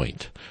up a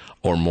point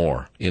or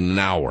more in an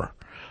hour.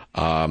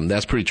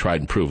 That's pretty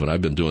tried and proven.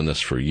 I've been doing this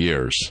for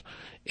years,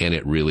 and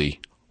it really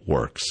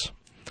works.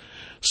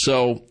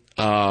 So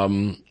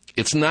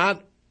it's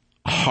not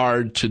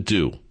hard to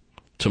do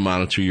to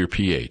monitor your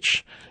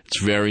pH.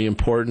 It's very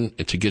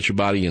important to get your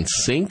body in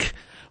sync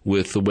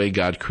with the way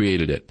God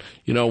created it.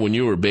 You know, when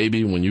you were a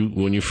baby, when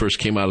you first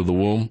came out of the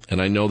womb, and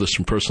I know this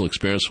from personal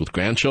experience with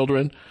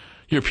grandchildren,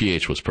 your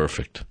pH was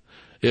perfect.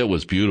 It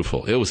was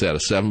beautiful. It was at a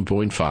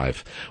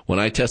 7.5. When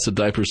I test the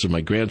diapers of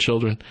my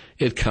grandchildren,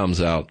 it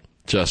comes out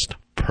just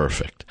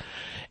perfect.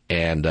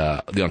 And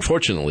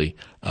unfortunately,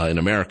 in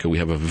America, we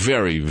have a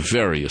very,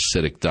 very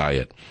acidic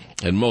diet.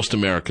 And most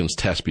Americans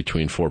test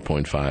between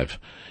 4.5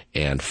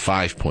 and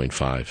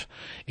 5.5.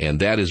 And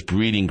that is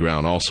breeding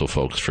ground also,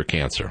 folks, for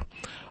cancer.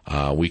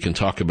 We can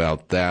talk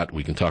about that.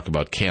 We can talk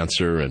about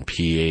cancer and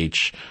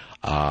pH.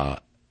 Well,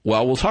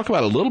 we'll talk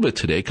about it a little bit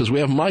today because we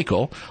have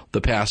Michael,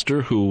 the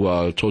pastor,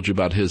 who told you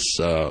about his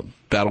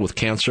battle with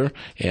cancer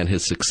and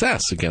his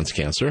success against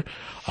cancer.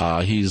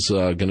 He's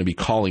going to be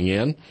calling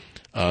in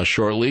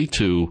shortly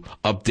to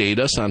update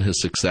us on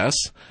his success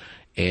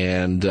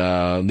and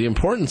the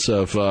importance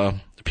of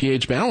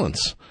pH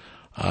balance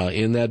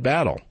in that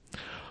battle.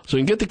 So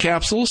you can get the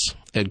capsules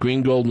at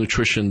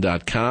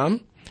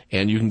greengoldnutrition.com,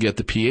 and you can get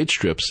the pH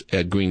strips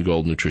at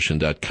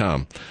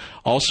greengoldnutrition.com.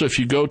 Also, if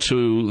you go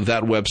to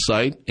that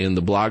website in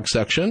the blog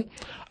section,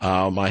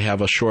 I have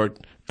a short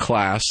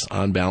class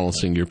on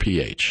balancing your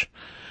pH.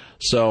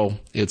 So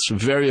it's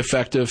very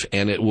effective,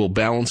 and it will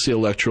balance the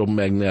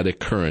electromagnetic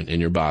current in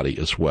your body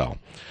as well,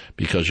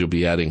 because you'll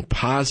be adding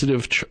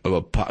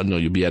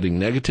you'll be adding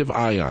negative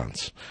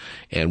ions.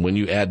 And when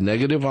you add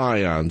negative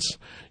ions,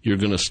 you're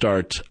going to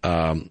start,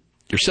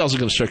 your cells are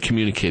going to start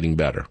communicating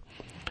better.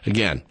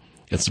 Again,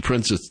 it's the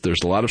principle. There's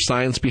a lot of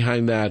science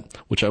behind that,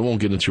 which I won't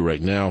get into right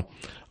now,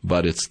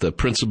 but it's the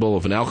principle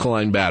of an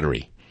alkaline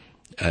battery.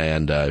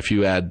 And if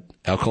you add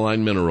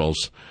alkaline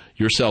minerals,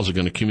 your cells are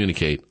going to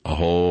communicate a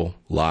whole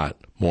lot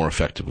more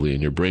effectively,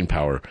 and your brain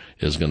power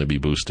is going to be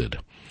boosted.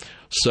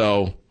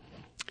 So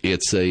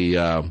it's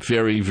a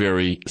very,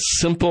 very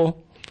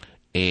simple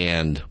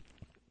and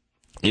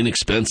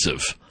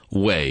inexpensive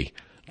way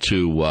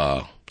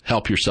to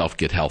help yourself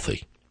get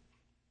healthy.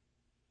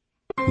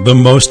 The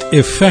most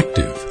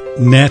effective,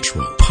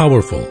 natural,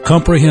 powerful,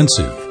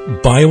 comprehensive,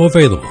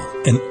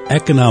 bioavailable, and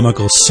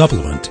economical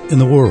supplement in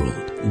the world.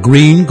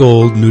 Green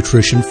Gold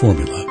Nutrition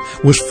Formula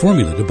was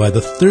formulated by the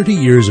 30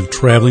 years of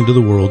traveling to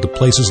the world to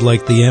places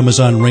like the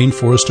Amazon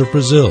rainforest of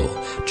Brazil,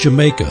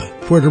 Jamaica,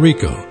 Puerto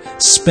Rico,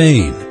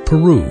 Spain,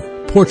 Peru,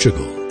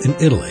 Portugal, and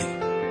Italy.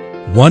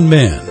 One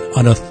man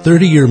on a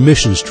 30-year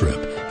missions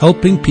trip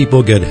helping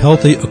people get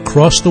healthy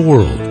across the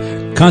world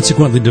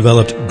consequently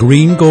developed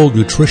Green Gold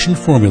Nutrition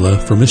Formula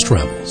from his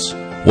travels.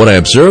 What I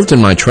observed in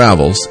my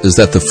travels is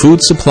that the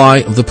food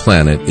supply of the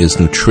planet is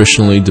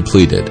nutritionally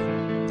depleted.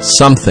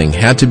 Something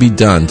had to be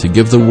done to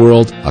give the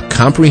world a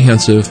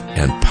comprehensive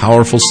and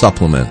powerful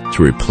supplement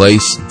to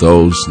replace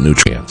those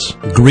nutrients.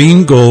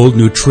 Green Gold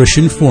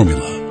Nutrition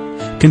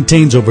Formula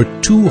contains over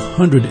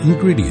 200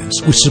 ingredients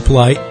which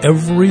supply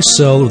every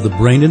cell of the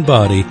brain and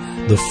body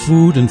the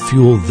food and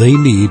fuel they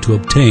need to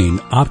obtain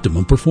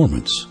optimum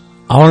performance.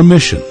 Our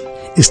mission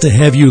is to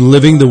have you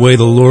living the way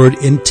the Lord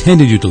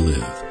intended you to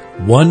live,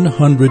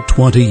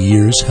 120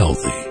 years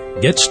healthy.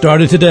 Get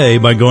started today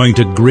by going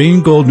to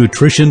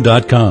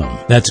greengoldnutrition.com.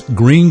 That's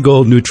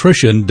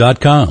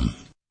greengoldnutrition.com.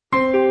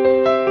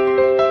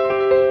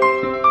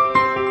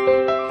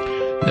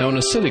 Now, an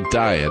acidic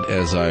diet,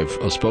 as I've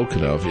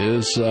spoken of,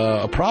 is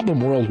a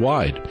problem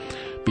worldwide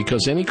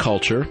because any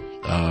culture,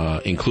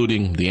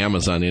 including the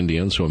Amazon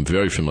Indians, who I'm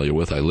very familiar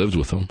with, I lived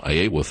with them, I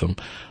ate with them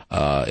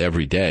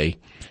every day,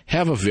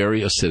 have a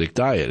very acidic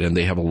diet, and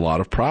they have a lot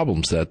of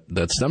problems that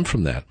stem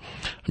from that.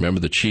 I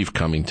remember the chief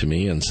coming to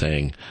me and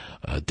saying,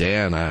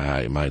 Dan,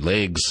 my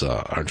legs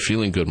aren't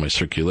feeling good, my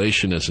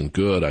circulation isn't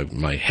good,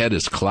 my head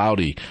is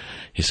cloudy.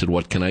 He said,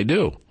 what can I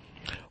do?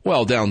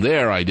 Well, down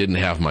there, I didn't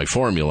have my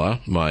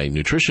formula, my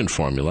nutrition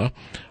formula.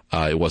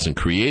 It wasn't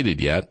created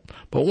yet.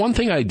 But one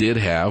thing I did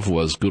have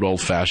was good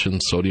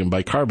old-fashioned sodium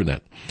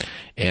bicarbonate.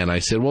 And I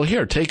said, well,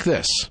 here, take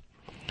this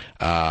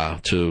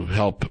to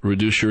help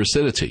reduce your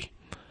acidity.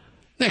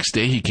 Next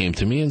day, he came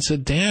to me and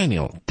said,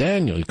 Daniel,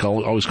 he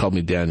always called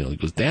me Daniel. He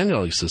goes,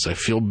 Daniel, he says, I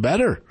feel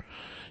better.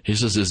 He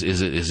says, is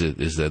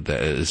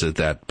it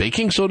that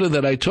baking soda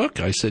that I took?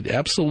 I said,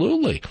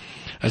 absolutely.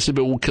 I said,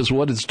 but because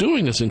what it's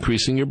doing is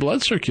increasing your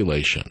blood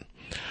circulation.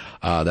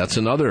 That's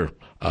another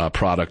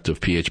product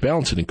of pH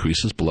balance. It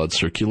increases blood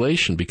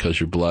circulation because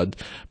your blood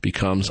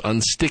becomes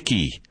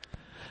unsticky.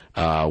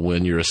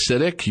 When you're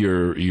acidic,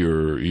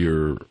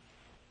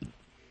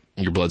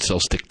 your blood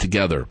cells stick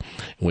together.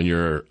 When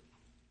you're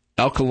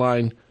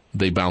alkaline,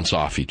 they bounce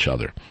off each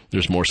other.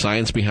 There's more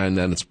science behind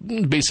that. It's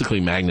basically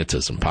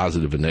magnetism,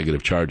 positive and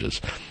negative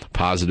charges.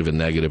 Positive and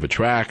negative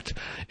attract,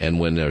 and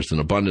when there's an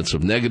abundance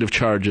of negative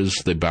charges,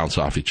 they bounce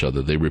off each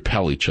other. They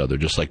repel each other,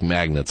 just like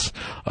magnets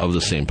of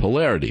the same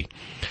polarity.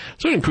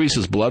 So it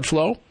increases blood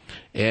flow,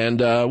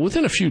 and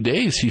within a few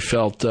days, he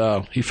felt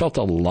a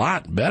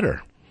lot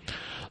better.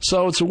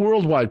 So it's a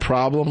worldwide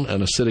problem,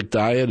 an acidic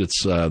diet.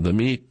 It's the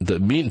meat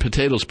and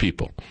potatoes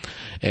people,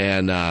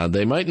 and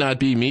they might not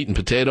be meat and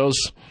potatoes.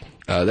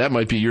 That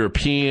might be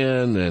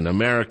European and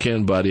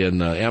American, but in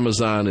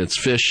Amazon, it's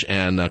fish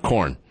and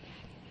corn.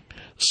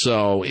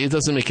 So it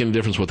doesn't make any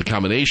difference what the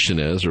combination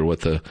is or what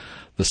the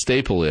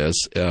staple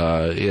is.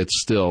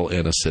 It's still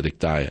an acidic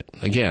diet.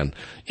 Again,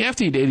 you have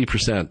to eat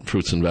 80%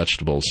 fruits and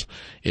vegetables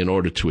in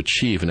order to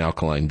achieve an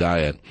alkaline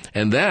diet.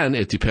 And then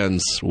it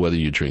depends whether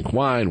you drink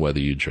wine, whether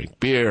you drink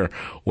beer,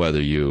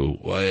 whether you...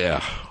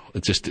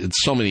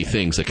 It's so many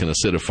things that can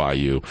acidify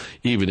you,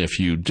 even if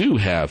you do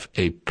have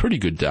a pretty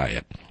good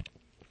diet.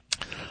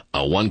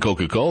 One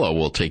Coca-Cola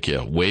will take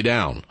you way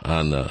down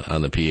on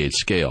the pH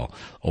scale,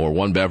 or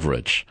one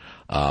beverage,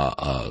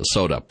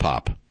 soda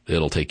pop,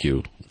 it'll take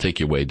you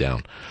way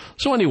down.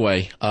 So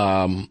anyway,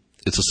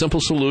 it's a simple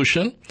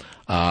solution,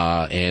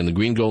 and the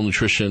Green Gold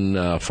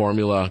Nutrition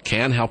formula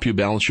can help you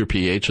balance your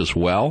pH as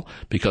well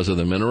because of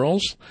the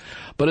minerals.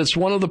 But it's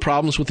one of the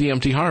problems with the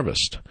empty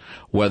harvest,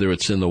 whether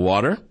it's in the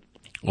water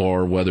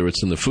or whether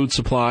it's in the food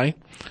supply.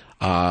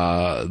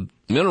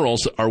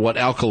 Minerals are what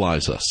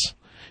alkalize us.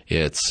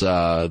 It's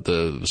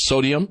the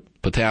sodium,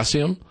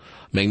 potassium,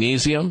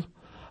 magnesium.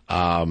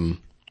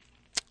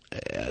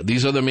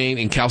 These are the main,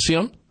 and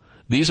calcium.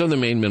 These are the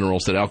main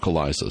minerals that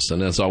alkalize us.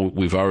 And as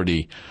we've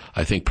already,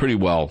 I think, pretty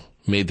well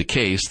made the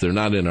case, they're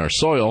not in our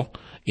soil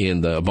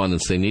in the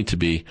abundance they need to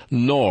be,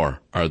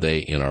 nor are they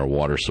in our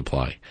water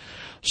supply.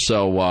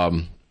 So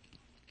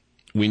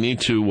we need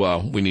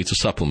to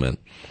supplement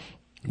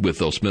with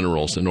those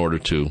minerals in order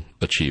to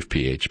achieve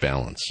pH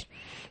balance.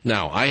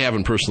 Now, I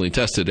haven't personally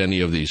tested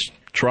any of these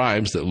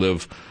tribes that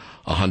live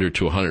 100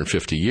 to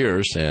 150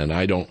 years, and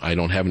I don't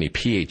have any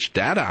pH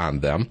data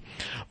on them,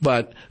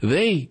 but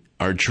they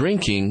are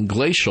drinking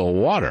glacial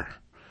water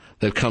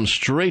that comes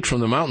straight from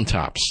the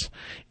mountaintops.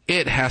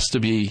 It has to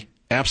be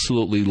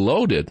absolutely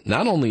loaded.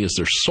 Not only is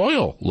their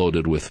soil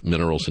loaded with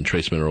minerals and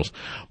trace minerals,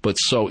 but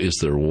so is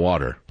their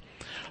water.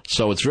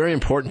 So it's very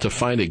important to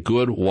find a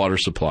good water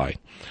supply.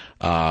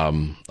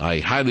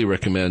 I highly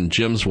recommend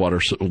Jim's water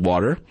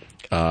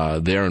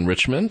there in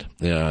Richmond,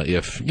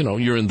 if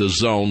you're in the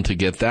zone to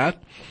get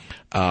that.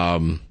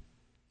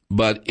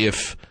 But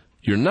if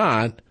you're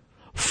not,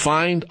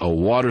 find a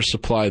water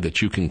supply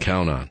that you can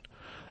count on.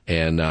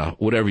 And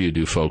whatever you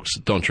do, folks,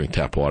 don't drink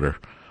tap water.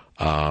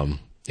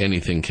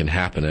 Anything can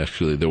happen.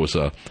 Actually, there was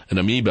an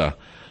amoeba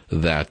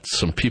that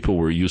some people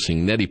were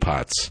using neti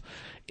pots,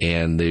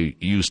 and they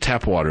used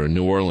tap water in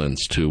New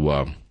Orleans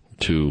to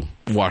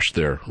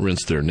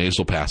rinse their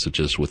nasal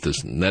passages with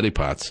this neti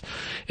pots,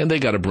 and they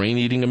got a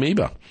brain-eating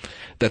amoeba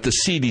that the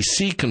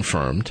CDC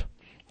confirmed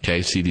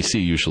Okay,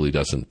 CDC usually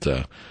doesn't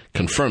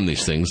confirm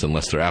these things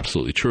unless they're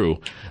absolutely true.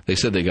 They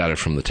said they got it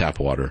from the tap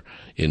water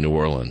in New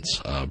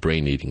Orleans,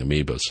 brain-eating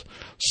amoebas.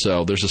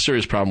 So there's a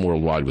serious problem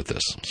worldwide with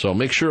this. So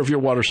make sure of your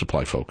water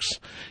supply, folks.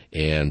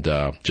 And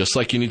just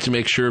like you need to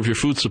make sure of your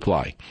food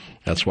supply.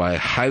 That's why I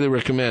highly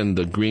recommend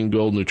the Green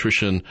Gold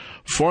Nutrition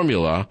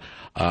formula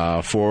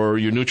for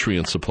your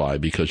nutrient supply,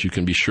 because you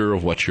can be sure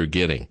of what you're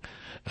getting.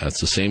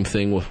 It's the same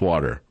thing with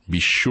water. Be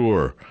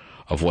sure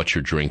of what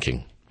you're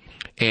drinking.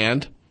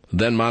 And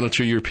then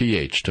monitor your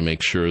pH to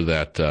make sure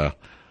that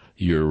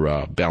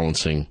you're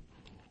balancing.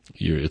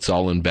 It's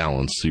all in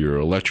balance. Your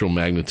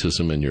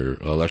electromagnetism and your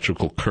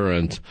electrical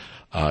current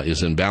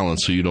is in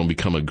balance, so you don't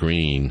become a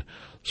green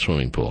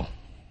swimming pool.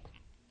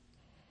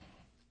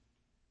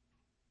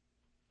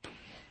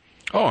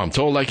 Oh, I'm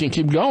told I can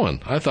keep going.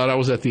 I thought I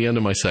was at the end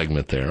of my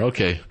segment there.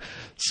 Okay,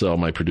 so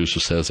my producer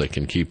says I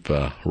can keep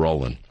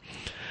rolling.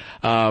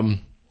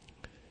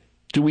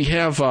 Do we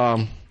have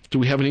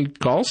any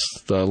calls?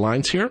 The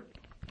lines here?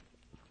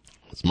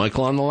 Is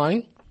Michael on the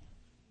line?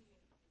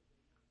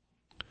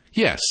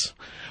 Yes.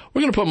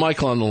 We're going to put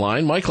Michael on the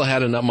line. Michael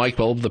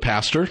Michael, the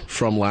pastor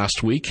from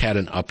last week, had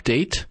an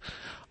update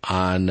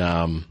on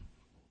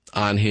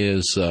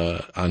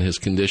his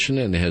condition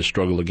and his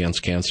struggle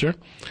against cancer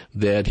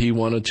that he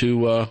wanted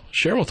to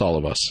share with all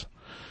of us.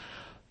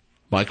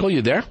 Michael,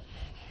 you there?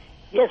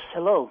 Yes,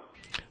 hello.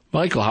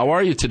 Michael, how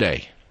are you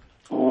today?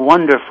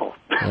 Wonderful.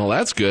 Well,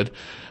 that's good.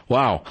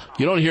 Wow.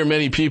 You don't hear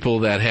many people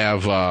that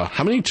have,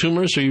 how many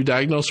tumors are you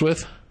diagnosed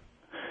with?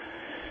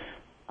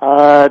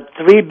 3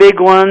 big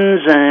ones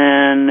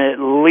and at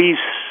least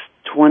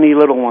 20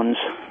 little ones.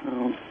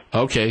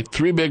 Okay,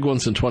 3 big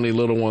ones and 20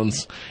 little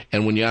ones.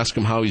 And when you ask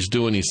him how he's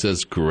doing, he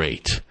says,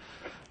 "Great."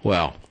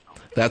 Well,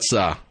 that's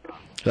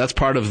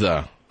part of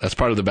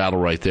the battle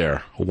right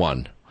there.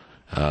 One.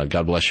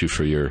 God bless you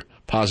for your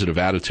positive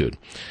attitude.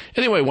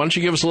 Anyway, why don't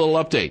you give us a little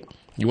update?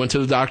 You went to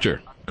the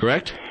doctor,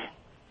 correct?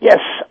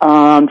 Yes,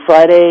 on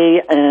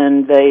Friday,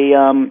 and they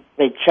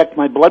checked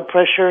my blood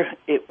pressure.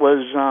 It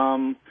was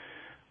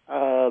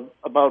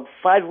about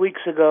 5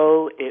 weeks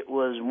ago. It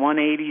was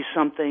 180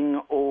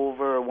 something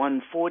over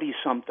 140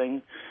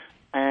 something,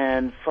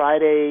 and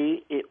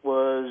Friday it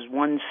was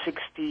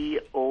 160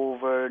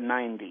 over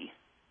 90.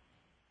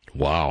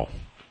 Wow,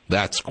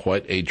 that's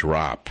quite a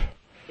drop.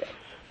 Yes.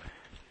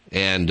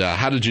 And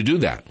how did you do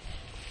that?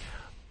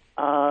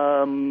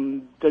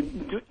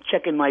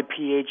 Checking my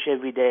pH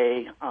every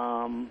day,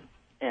 and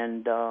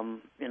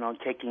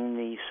taking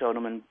the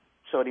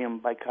sodium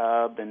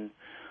bicarb, and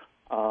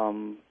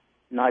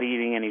not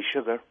eating any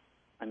sugar.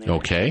 I mean,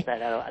 okay.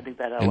 I think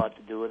that had a lot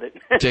to do with it.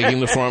 Taking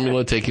the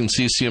formula, taking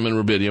cesium and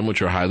rubidium,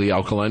 which are highly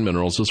alkaline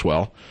minerals as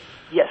well.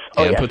 Yes.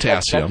 And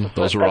potassium.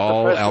 Those are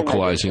all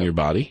alkalizing your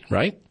body,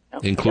 right?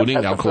 Yep. Including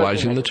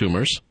alkalizing the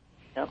tumors.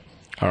 Yep.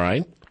 All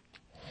right.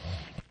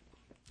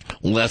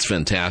 Well, that's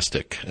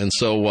fantastic. And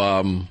so,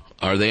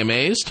 are they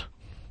amazed?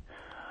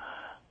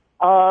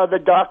 The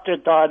doctor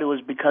thought it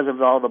was because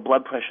of all the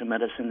blood pressure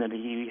medicine that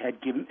he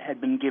had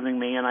been giving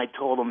me, and I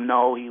told him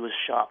no. He was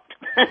shocked.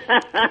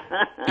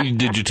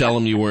 Did you tell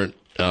him you weren't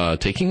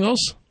taking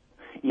those?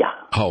 Yeah.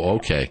 Oh,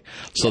 okay.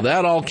 So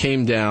that all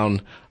came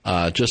down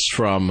just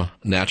from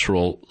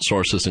natural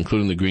sources,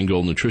 including the Green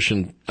Gold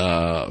Nutrition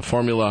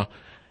formula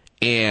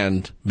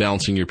and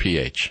balancing your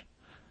pH.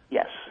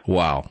 Yes.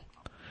 Wow.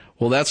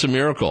 Well, that's a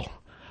miracle.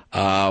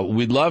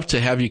 We'd love to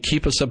have you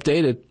keep us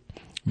updated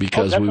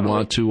because we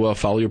want to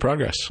follow your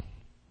progress.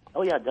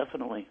 Oh, yeah,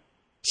 definitely.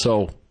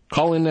 So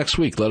call in next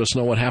week. Let us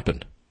know what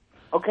happened.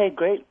 Okay,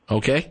 great.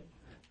 Okay?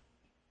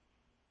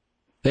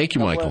 Thank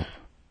you, Michael.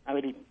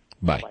 Alrighty.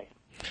 Bye. Bye.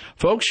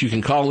 Folks, you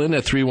can call in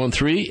at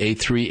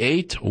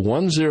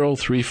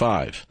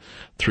 313-838-1035.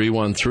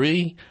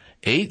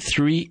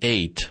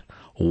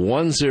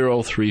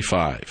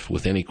 313-838-1035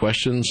 with any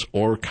questions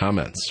or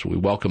comments. We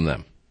welcome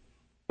them.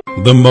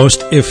 The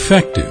most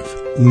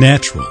effective,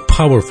 natural,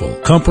 powerful,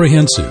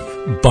 comprehensive,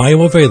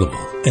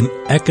 bioavailable, and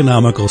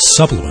economical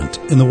supplement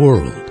in the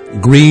world.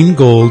 Green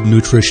Gold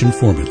Nutrition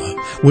Formula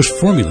was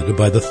formulated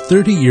by the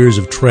 30 years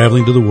of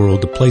traveling to the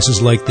world to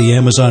places like the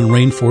Amazon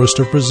rainforest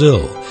of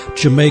Brazil,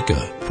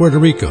 Jamaica, Puerto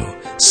Rico,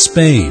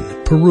 Spain,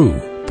 Peru,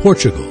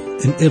 Portugal,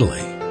 and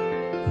Italy.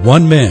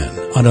 One man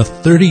on a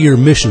 30-year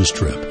missions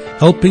trip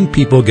helping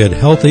people get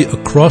healthy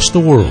across the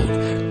world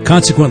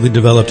consequently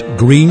developed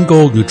Green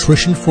Gold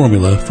Nutrition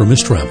Formula from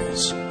his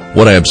travels.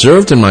 What I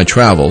observed in my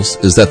travels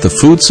is that the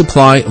food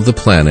supply of the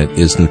planet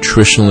is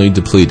nutritionally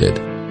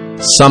depleted.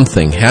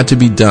 Something had to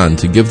be done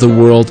to give the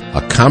world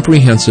a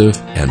comprehensive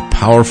and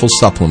powerful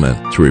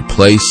supplement to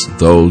replace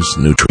those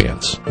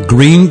nutrients.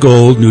 Green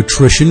Gold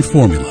Nutrition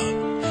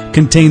Formula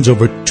contains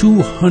over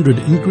 200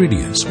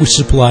 ingredients which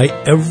supply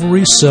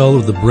every cell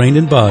of the brain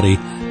and body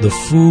the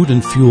food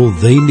and fuel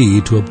they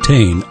need to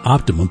obtain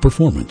optimum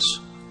performance.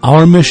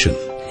 Our mission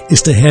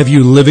is to have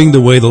you living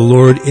the way the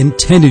Lord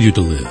intended you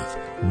to live,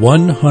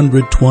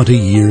 120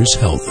 years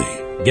healthy.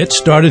 Get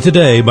started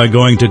today by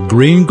going to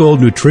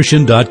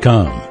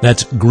greengoldnutrition.com.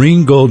 That's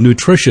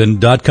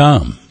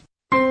greengoldnutrition.com.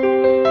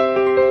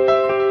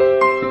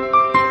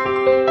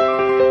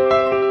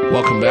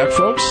 Welcome back,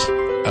 folks.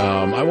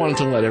 I wanted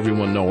to let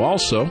everyone know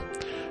also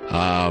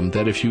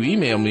that if you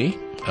email me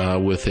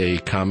with a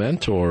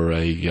comment or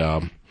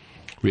a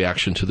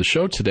reaction to the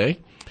show today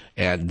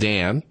at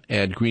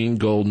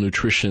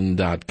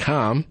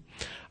dan@greengoldnutrition.com,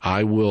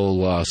 I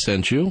will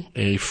send you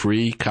a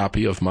free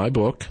copy of my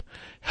book,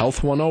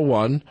 Health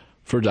 101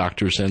 for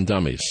Doctors and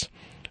Dummies,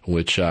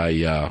 which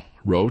I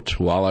wrote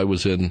while I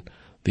was in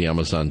the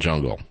Amazon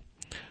jungle.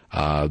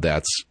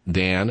 That's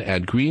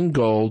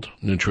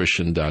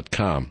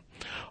dan@greengoldnutrition.com.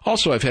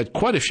 Also, I've had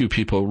quite a few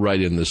people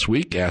write in this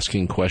week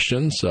asking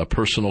questions,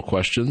 personal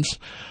questions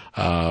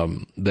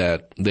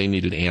that they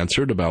needed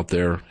answered about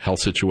their health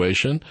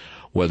situation,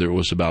 whether it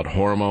was about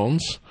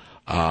hormones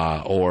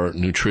or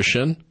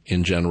nutrition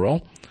in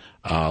general.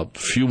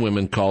 Few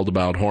women called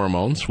about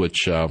hormones,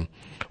 which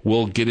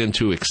we'll get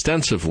into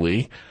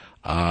extensively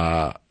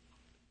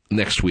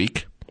next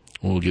week.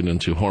 We'll get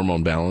into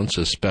hormone balance,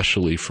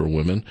 especially for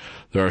women.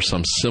 There are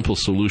some simple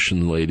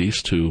solutions, ladies,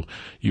 to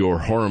your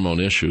hormone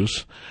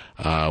issues.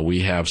 We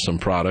have some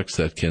products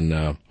that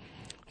can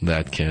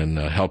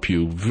help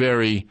you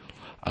very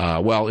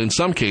well. In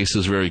some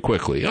cases, very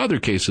quickly. Other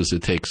cases,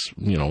 it takes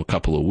a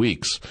couple of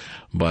weeks,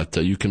 but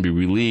you can be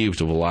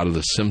relieved of a lot of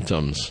the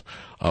symptoms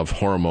of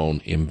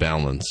hormone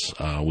imbalance,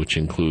 which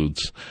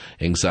includes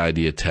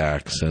anxiety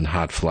attacks and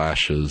hot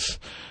flashes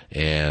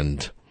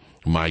and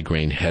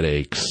migraine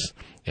headaches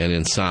and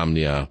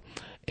insomnia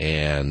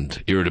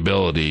and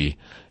irritability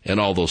and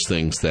all those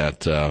things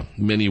that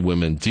many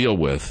women deal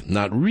with,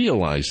 not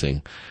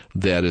realizing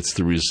that it's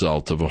the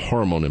result of a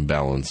hormone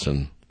imbalance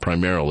and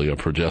primarily a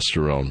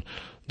progesterone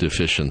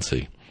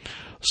deficiency.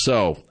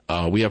 So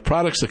we have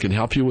products that can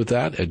help you with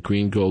that at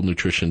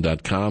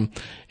greengoldnutrition.com,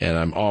 and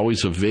I'm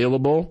always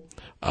available.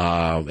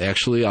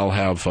 Actually, I'll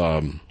have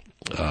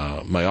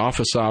my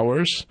office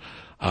hours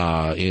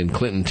in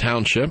Clinton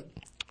Township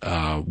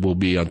will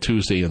be on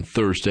Tuesday and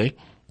Thursday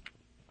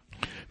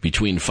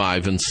between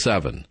 5 and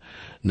 7.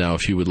 Now,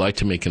 if you would like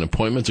to make an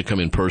appointment to come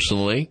in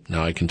personally,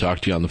 now I can talk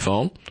to you on the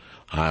phone.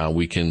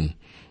 We can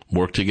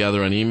work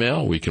together on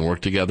email. We can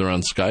work together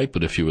on Skype.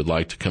 But if you would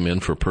like to come in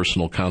for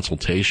personal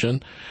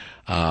consultation,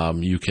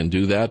 you can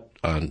do that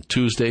on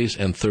Tuesdays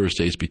and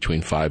Thursdays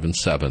between 5 and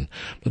 7.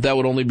 But that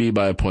would only be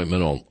by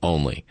appointment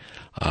only.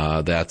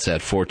 That's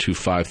at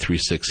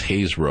 42536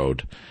 Hayes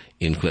Road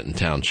in Clinton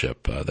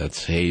Township.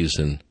 That's Hayes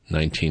and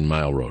 19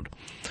 Mile Road.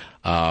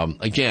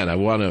 Again, I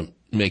want to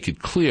make it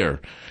clear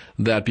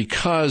that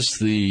because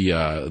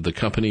the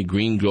company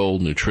Green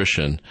Gold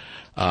Nutrition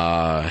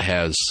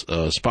has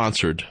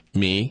sponsored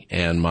me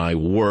and my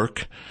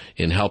work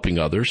in helping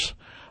others,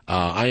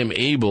 I am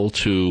able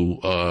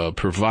to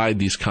provide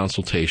these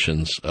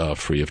consultations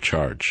free of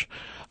charge.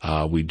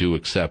 We do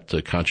accept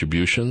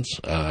contributions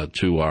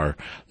to our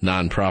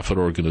nonprofit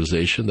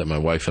organization that my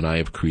wife and I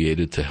have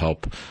created to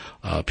help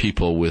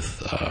people with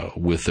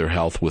their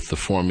health, with the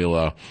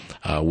formula,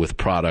 with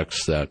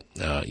products that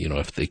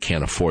if they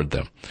can't afford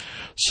them.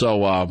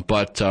 So,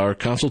 but our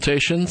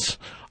consultations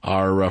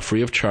are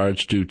free of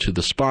charge due to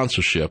the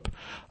sponsorship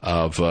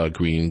of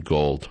Green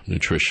Gold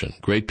Nutrition.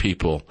 Great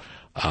people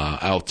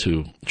out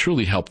to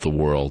truly help the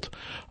world.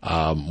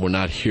 We're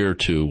not here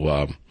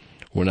to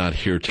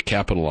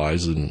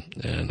capitalize,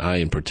 and I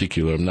in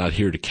particular am not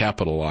here to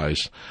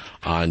capitalize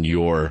on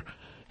your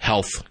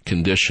health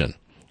condition.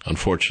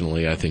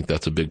 Unfortunately, I think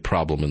that's a big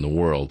problem in the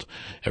world.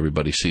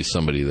 Everybody sees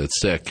somebody that's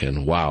sick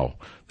and wow,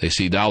 they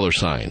see dollar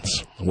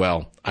signs.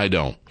 Well, I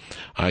don't.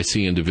 I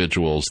see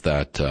individuals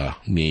that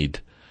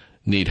need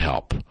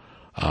help.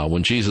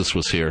 When Jesus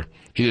was here,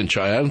 he didn't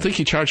charge. I don't think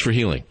he charged for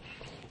healing.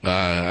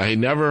 I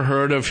never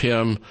heard of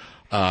him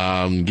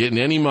getting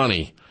any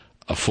money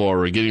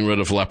for getting rid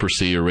of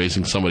leprosy or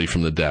raising somebody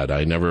from the dead.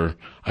 I never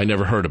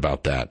heard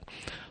about that.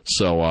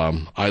 So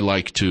I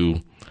like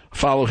to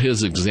follow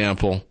his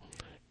example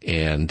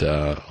and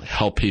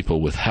help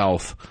people with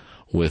health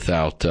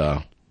without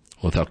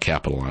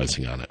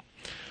capitalizing on it.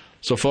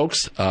 So,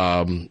 folks,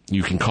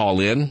 you can call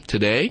in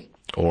today,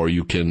 or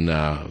you can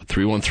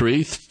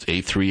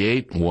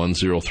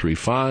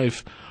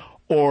 313-838-1035,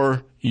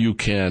 or you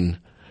can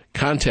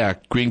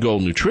contact Green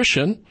Gold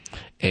Nutrition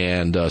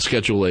and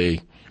schedule an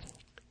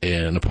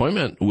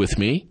appointment with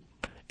me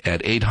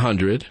at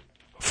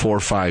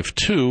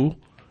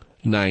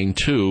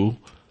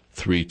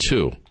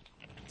 800-452-9232.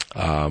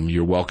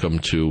 You're welcome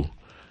to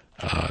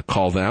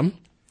call them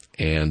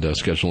and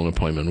schedule an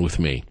appointment with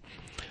me.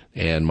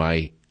 And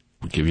I'll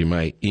give you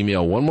my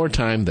email one more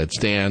time. That's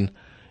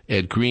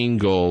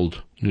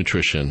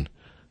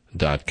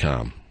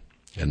dan@greengoldnutrition.com.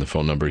 And the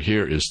phone number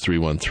here is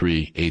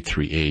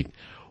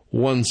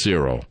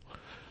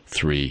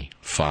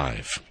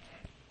 313-838-1035.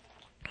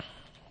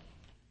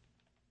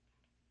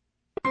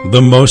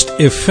 The most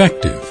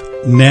effective,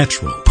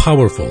 natural,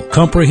 powerful,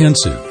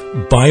 comprehensive,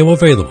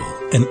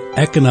 bioavailable, and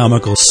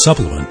economical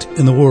supplement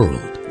in the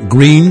world.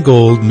 Green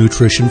Gold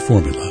Nutrition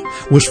Formula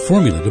was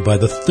formulated by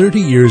the 30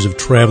 years of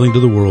traveling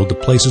to the world to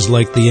places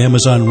like the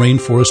Amazon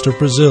rainforest of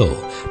Brazil,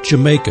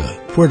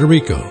 Jamaica, Puerto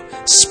Rico,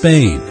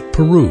 Spain,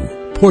 Peru,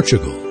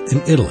 Portugal,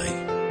 and Italy.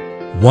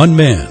 One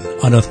man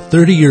on a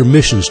 30-year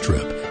missions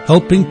trip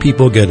helping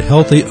people get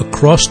healthy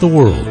across the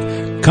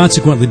world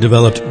consequently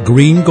developed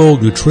Green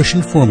Gold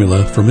nutrition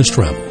formula from his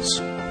travels.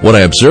 What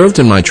I observed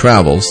in my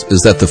travels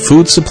is that the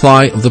food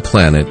supply of the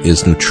planet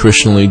is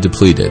nutritionally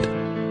depleted.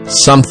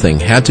 Something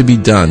had to be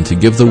done to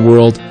give the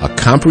world a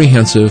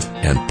comprehensive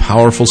and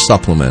powerful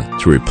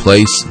supplement to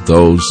replace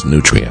those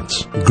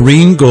nutrients.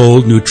 Green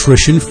Gold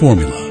nutrition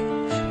formula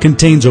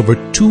contains over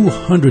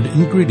 200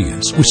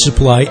 ingredients which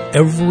supply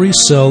every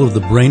cell of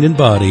the brain and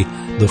body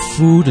the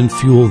food and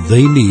fuel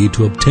they need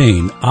to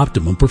obtain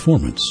optimum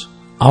performance.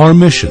 Our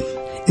mission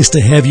is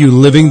to have you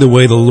living the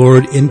way the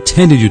Lord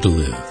intended you to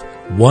live,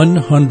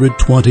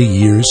 120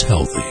 years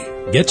healthy.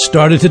 Get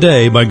started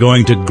today by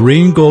going to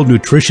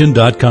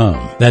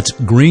greengoldnutrition.com. That's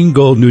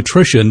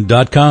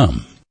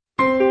greengoldnutrition.com.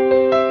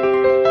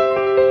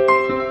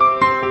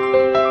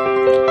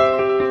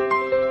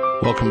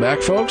 Welcome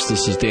back, folks.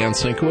 This is Dan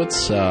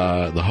Sinkowitz,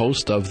 the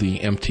host of The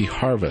Empty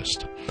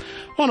Harvest.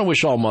 I want to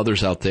wish all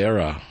mothers out there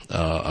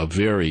a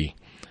very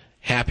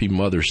happy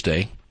Mother's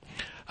Day.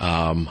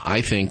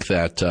 I think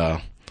that,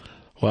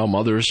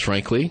 mothers,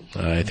 frankly,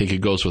 I think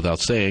it goes without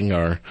saying,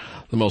 are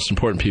the most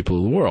important people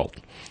in the world,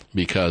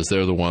 because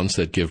they're the ones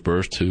that give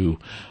birth to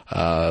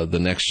the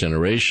next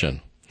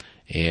generation.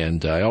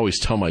 And I always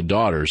tell my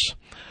daughters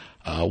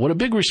what a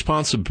big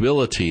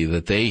responsibility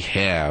that they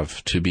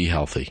have to be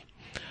healthy,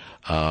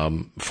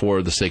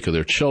 for the sake of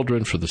their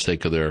children, for the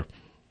sake of their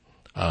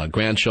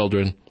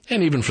grandchildren,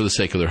 and even for the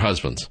sake of their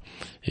husbands,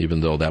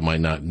 even though that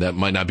might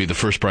not be the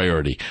first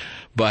priority.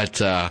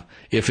 But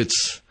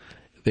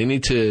they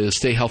need to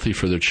stay healthy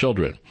for their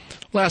children.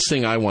 Last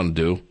thing I want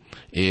to do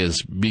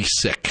is be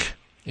sick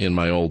in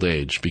my old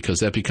age, because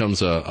that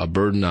becomes a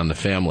burden on the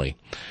family.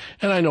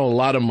 And I know a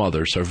lot of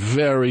mothers are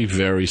very,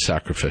 very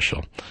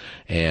sacrificial,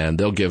 and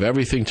they'll give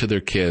everything to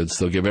their kids,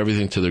 they'll give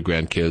everything to their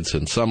grandkids,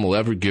 and some will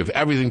ever give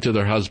everything to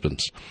their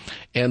husbands,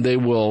 and they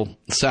will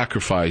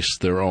sacrifice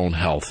their own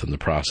health in the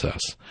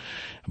process.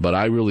 But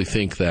I really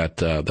think that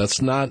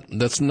that's not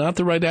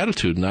the right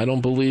attitude, and I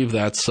don't believe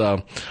that's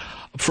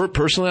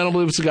personally, I don't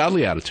believe it's a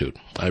godly attitude.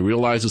 I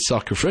realize it's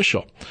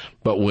sacrificial,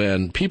 but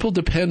when people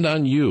depend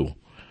on you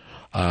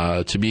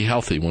to be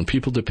healthy, when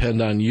people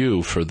depend on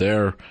you for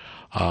their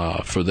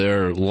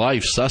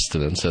life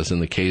sustenance, as in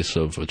the case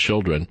of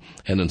children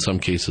and in some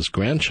cases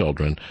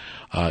grandchildren,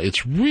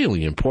 it's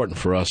really important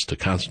for us to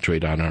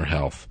concentrate on our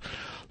health.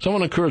 So I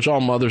want to encourage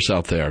all mothers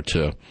out there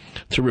to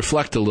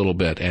reflect a little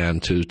bit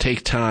and to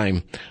take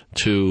time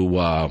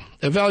to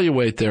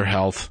evaluate their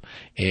health,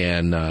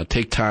 and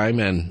take time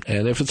and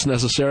if it's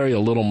necessary,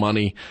 a little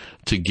money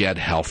to get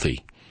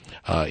healthy.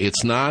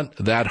 It's not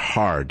that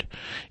hard.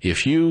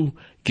 If you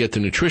get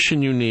the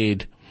nutrition you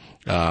need,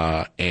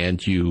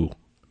 and you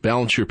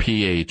balance your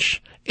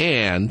pH,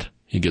 and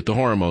you get the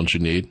hormones you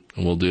need,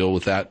 and we'll deal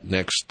with that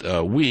next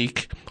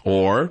week,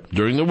 or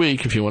during the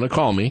week if you want to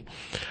call me.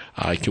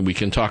 We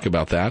can talk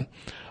about that.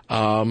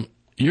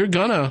 You're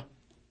gonna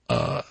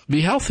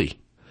be healthy.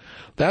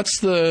 That's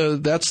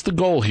the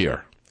goal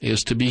here,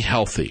 is to be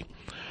healthy.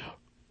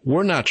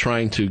 We're not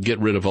trying to get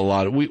rid of a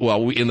lot of,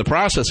 in the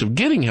process of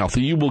getting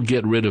healthy, you will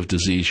get rid of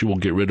disease, you will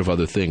get rid of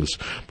other things,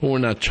 but we're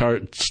not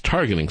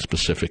targeting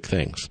specific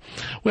things.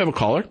 We have a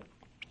caller.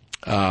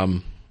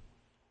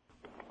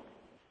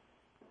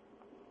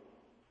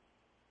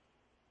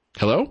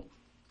 Hello?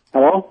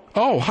 Hello?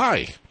 Oh,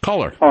 hi.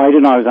 Caller. Oh, I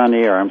didn't know I was on the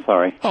air. I'm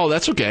sorry. Oh,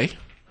 that's okay.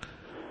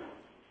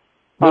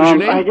 What was your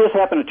name? I just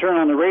happened to turn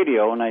on the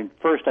radio, and I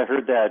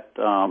heard that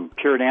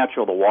Pure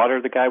Natural, the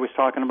water the guy was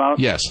talking about.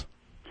 Yes.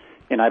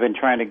 And I've been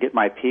trying to get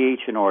my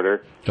pH in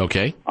order.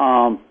 Okay.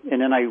 And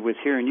then I was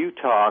hearing you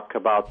talk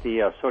about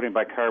the sodium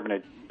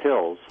bicarbonate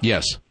pills.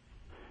 Yes.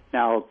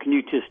 Now, can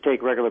you just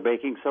take regular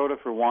baking soda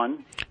for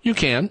one? You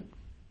can.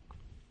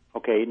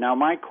 Okay. Now,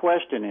 my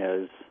question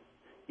is,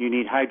 you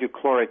need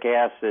hydrochloric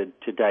acid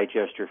to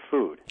digest your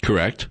food.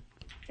 Correct.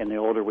 And the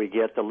older we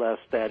get, the less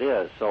that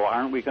is. So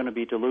aren't we going to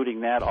be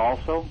diluting that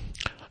also?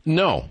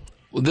 No.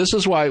 This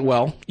is why,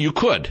 you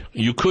could.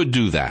 You could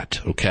do that,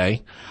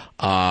 okay?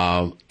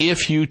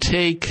 If you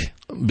take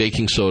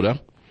baking soda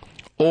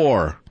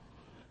or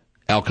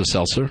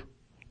Alka-Seltzer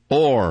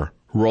or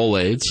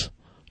Rolaids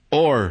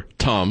or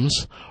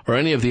Tums or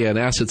any of the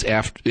antacids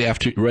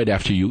right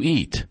after you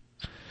eat,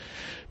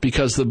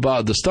 because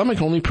the stomach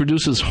only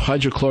produces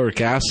hydrochloric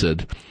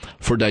acid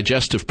for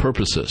digestive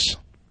purposes.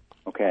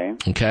 Okay.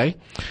 Okay?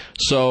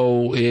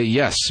 So,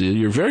 yes,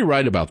 you're very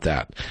right about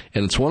that.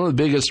 And it's one of the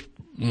biggest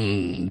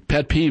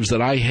pet peeves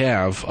that I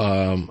have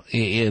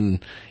in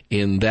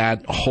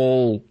that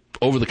whole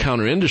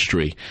over-the-counter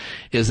industry,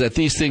 is that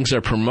these things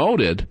are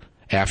promoted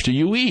after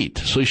you eat.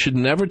 So you should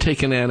never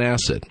take an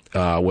antacid,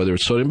 whether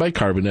it's sodium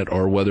bicarbonate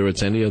or whether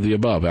it's any of the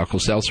above,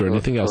 Alka-Seltzer or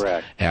anything else,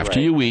 after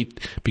you eat,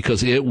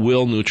 because it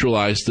will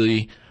neutralize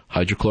the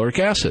hydrochloric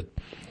acid.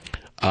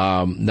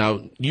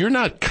 Now, you're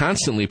not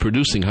constantly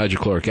producing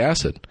hydrochloric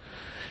acid.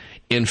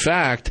 In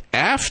fact,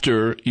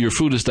 after your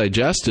food is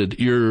digested,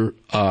 your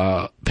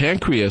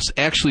pancreas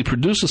actually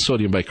produces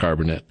sodium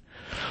bicarbonate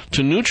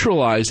to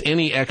neutralize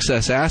any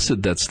excess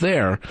acid that's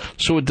there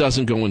so it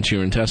doesn't go into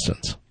your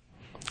intestines.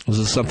 This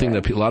is something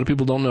that a lot of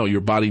people don't know.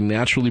 Your body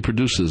naturally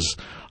produces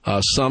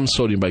some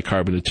sodium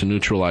bicarbonate to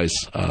neutralize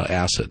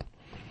acid.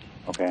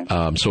 Okay.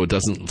 So it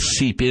doesn't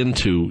seep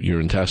into your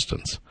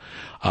intestines.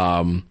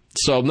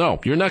 So no,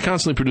 you're not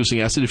constantly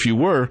producing acid. If you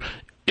were,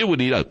 it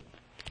would eat out,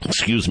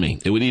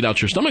 it would eat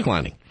out your stomach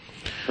lining.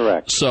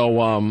 Correct.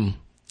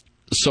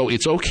 So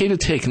it's okay to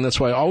take, and that's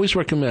why I always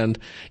recommend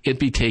it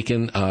be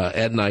taken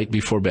at night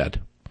before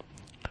bed.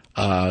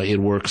 It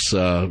works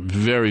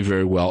very,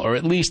 very well, or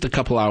at least a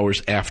couple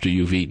hours after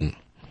you've eaten.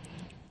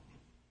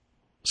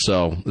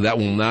 So that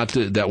will not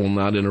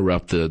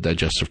interrupt the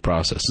digestive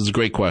process. It's a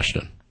great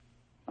question.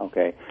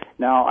 Okay.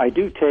 Now, I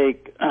do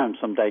take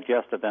some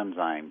digestive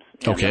enzymes.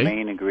 And Okay. The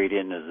main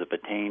ingredient is the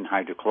betaine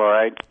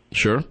hydrochloride.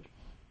 Sure.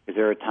 Is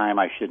there a time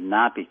I should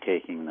not be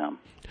taking them?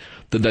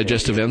 The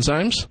digestive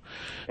enzymes?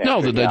 Yeah,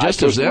 No, the yeah, I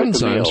digestive took with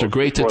the enzymes meals, are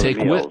great to before the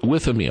take meals.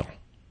 with a meal.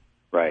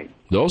 Right.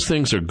 Those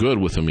things are good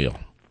with a meal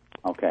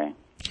Okay.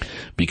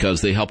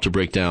 because they help to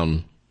break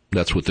down,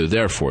 that's what they're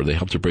there for. They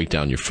help to break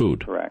down your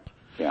food. Correct.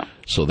 Yeah.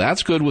 So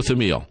that's good with a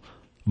meal.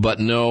 But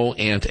no,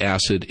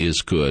 antacid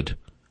is good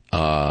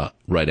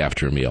right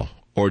after a meal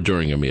or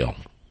during a meal.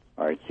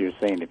 All right. So you're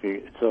saying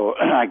so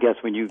I guess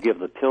when you give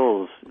the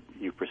pills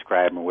you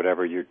prescribe them or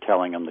whatever, you're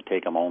telling them to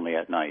take them only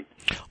at night.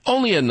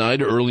 Only at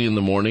night or early in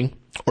the morning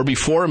or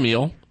before a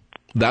meal.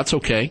 That's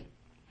okay.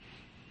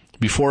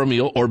 Before a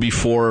meal or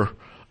before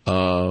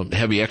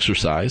heavy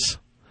exercise.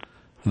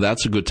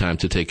 That's a good time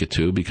to take it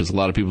too, because a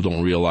lot of people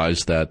don't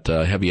realize that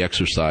heavy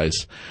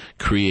exercise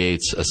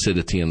creates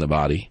acidity in the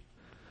body.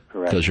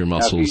 Correct. Because your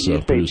muscles now,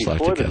 you produce say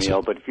before lactic the meal,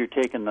 acid. but if you're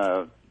taking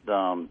the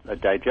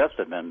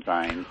digestive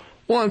enzyme.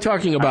 Well, I'm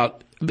talking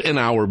about an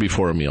hour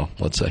before a meal,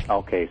 let's say.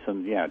 Okay, so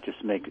yeah, just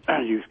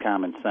use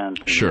common sense.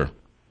 Sure.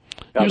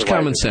 Use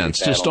common sense.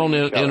 Just don't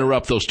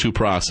interrupt those two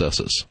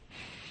processes.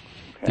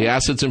 Okay. The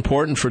acid's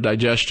important for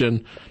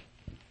digestion,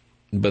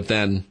 but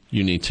then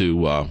you need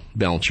to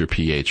balance your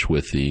pH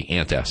with the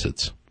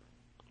antacids.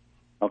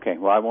 Okay,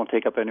 well, I won't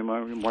take up any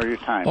more of your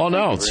time. Oh, Thank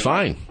no, you it's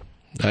very fine.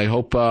 I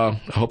hope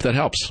that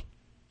helps.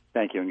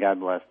 Thank you, and God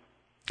bless.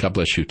 God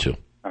bless you, too.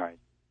 All right.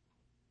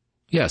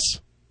 Yes.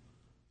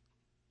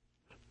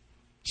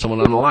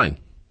 Someone on the line.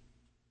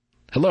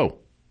 Hello?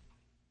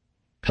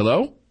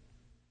 Hello?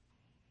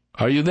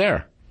 Are you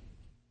there?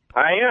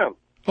 I am.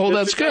 Oh,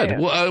 that's Mr. good.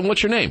 Dan. Well,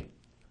 what's your name?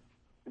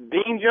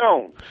 Dean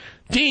Jones.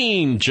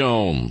 Dean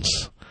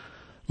Jones,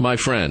 my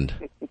friend.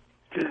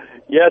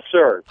 Yes,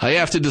 sir. I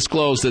have to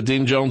disclose that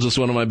Dean Jones is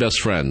one of my best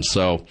friends.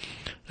 So,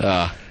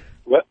 Well,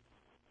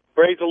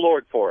 praise the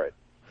Lord for it.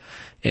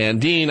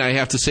 and Dean, I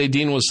have to say,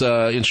 Dean was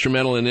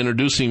instrumental in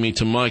introducing me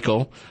to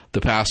Michael,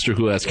 the pastor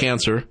who has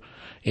cancer.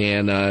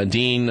 And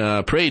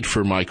Dean prayed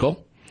for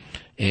Michael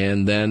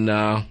and then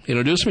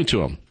introduced me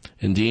to him.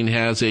 And Dean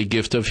has a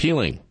gift of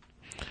healing,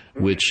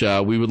 which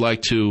we would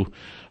like to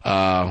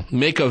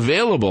make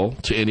available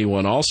to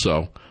anyone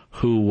also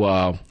who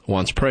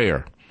wants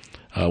prayer.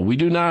 We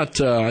do not,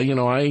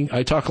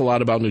 I talk a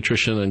lot about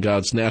nutrition and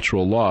God's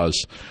natural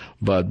laws,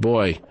 but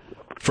boy,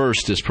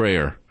 first is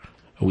prayer.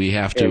 We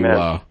have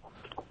to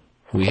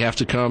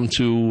come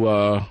to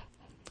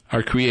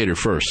our Creator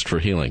first for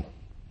healing.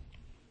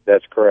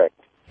 That's correct.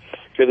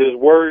 Because His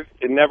Word,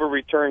 it never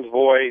returns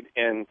void.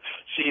 And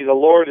see, the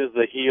Lord is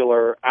the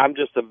healer. I'm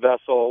just a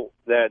vessel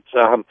that's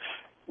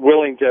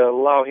willing to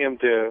allow Him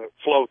to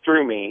flow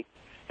through me.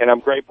 And I'm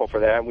grateful for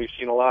that. And we've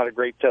seen a lot of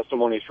great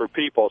testimonies for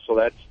people. So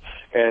that's,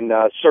 and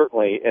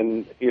certainly,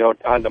 and,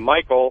 on to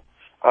Michael,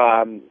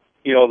 the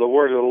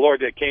word of the Lord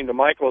that came to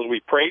Michael as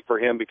we prayed for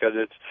him, because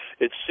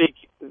it's seek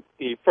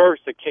ye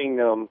first the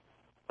kingdom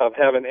of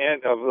heaven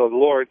and of the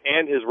Lord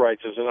and His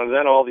righteousness, and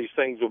then all these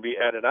things will be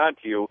added on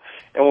to you.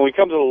 And when we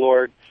come to the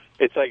Lord,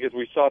 it's like as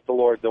we sought the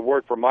Lord, the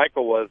word for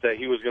Michael was that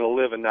he was going to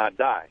live and not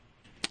die.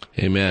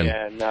 Amen.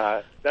 And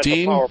that's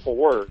Dean, a powerful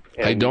word.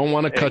 And, I don't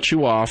want to cut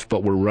you off,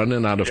 but we're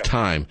running out of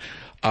time.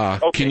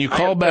 Okay, Can you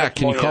call back?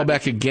 Can you call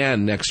back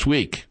again next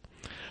week?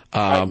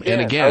 And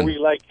again, are we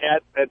like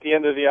at the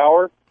end of the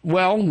hour?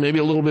 Well, maybe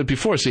a little bit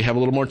before, so you have a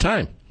little more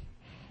time.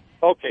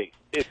 Okay,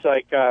 it's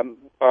like,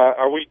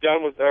 are we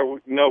done with?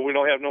 No, we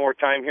don't have no more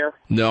time here.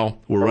 No,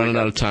 we're running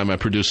out of time. My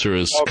producer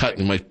is Okay.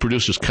 My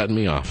producer's cutting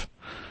me off.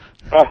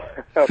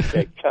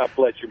 Okay, God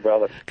bless you,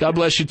 brother. God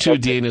bless you too,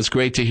 Dean. It's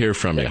great to hear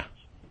from you.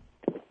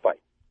 Bye.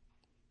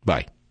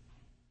 Bye.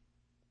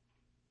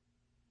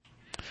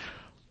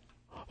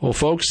 Well,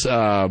 folks,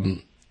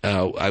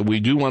 we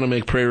do want to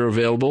make prayer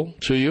available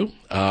to you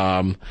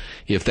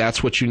if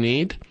that's what you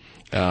need.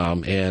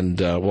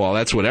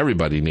 That's what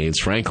everybody needs,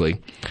 frankly.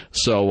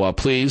 So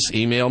please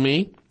email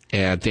me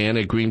at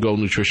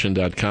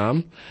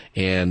dan@greengoldnutrition.com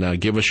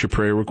and give us your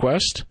prayer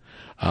request.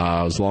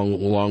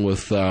 Along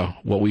with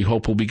what we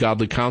hope will be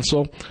godly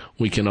counsel,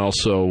 we can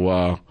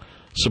also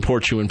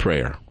support you in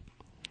prayer.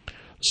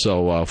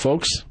 So,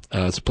 folks,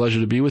 it's a pleasure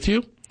to be with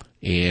you,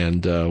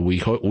 and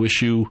we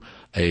wish you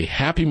a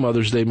happy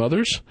Mother's Day,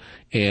 mothers,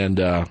 and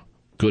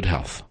good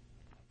health.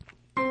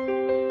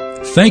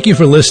 Thank you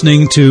for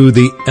listening to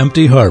The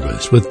Empty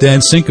Harvest with Dan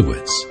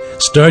Sinkowitz.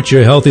 Start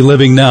your healthy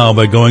living now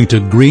by going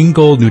to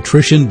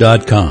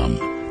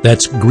greengoldnutrition.com.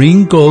 That's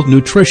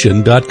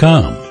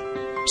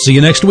greengoldnutrition.com. See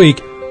you next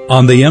week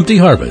on The Empty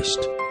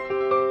Harvest.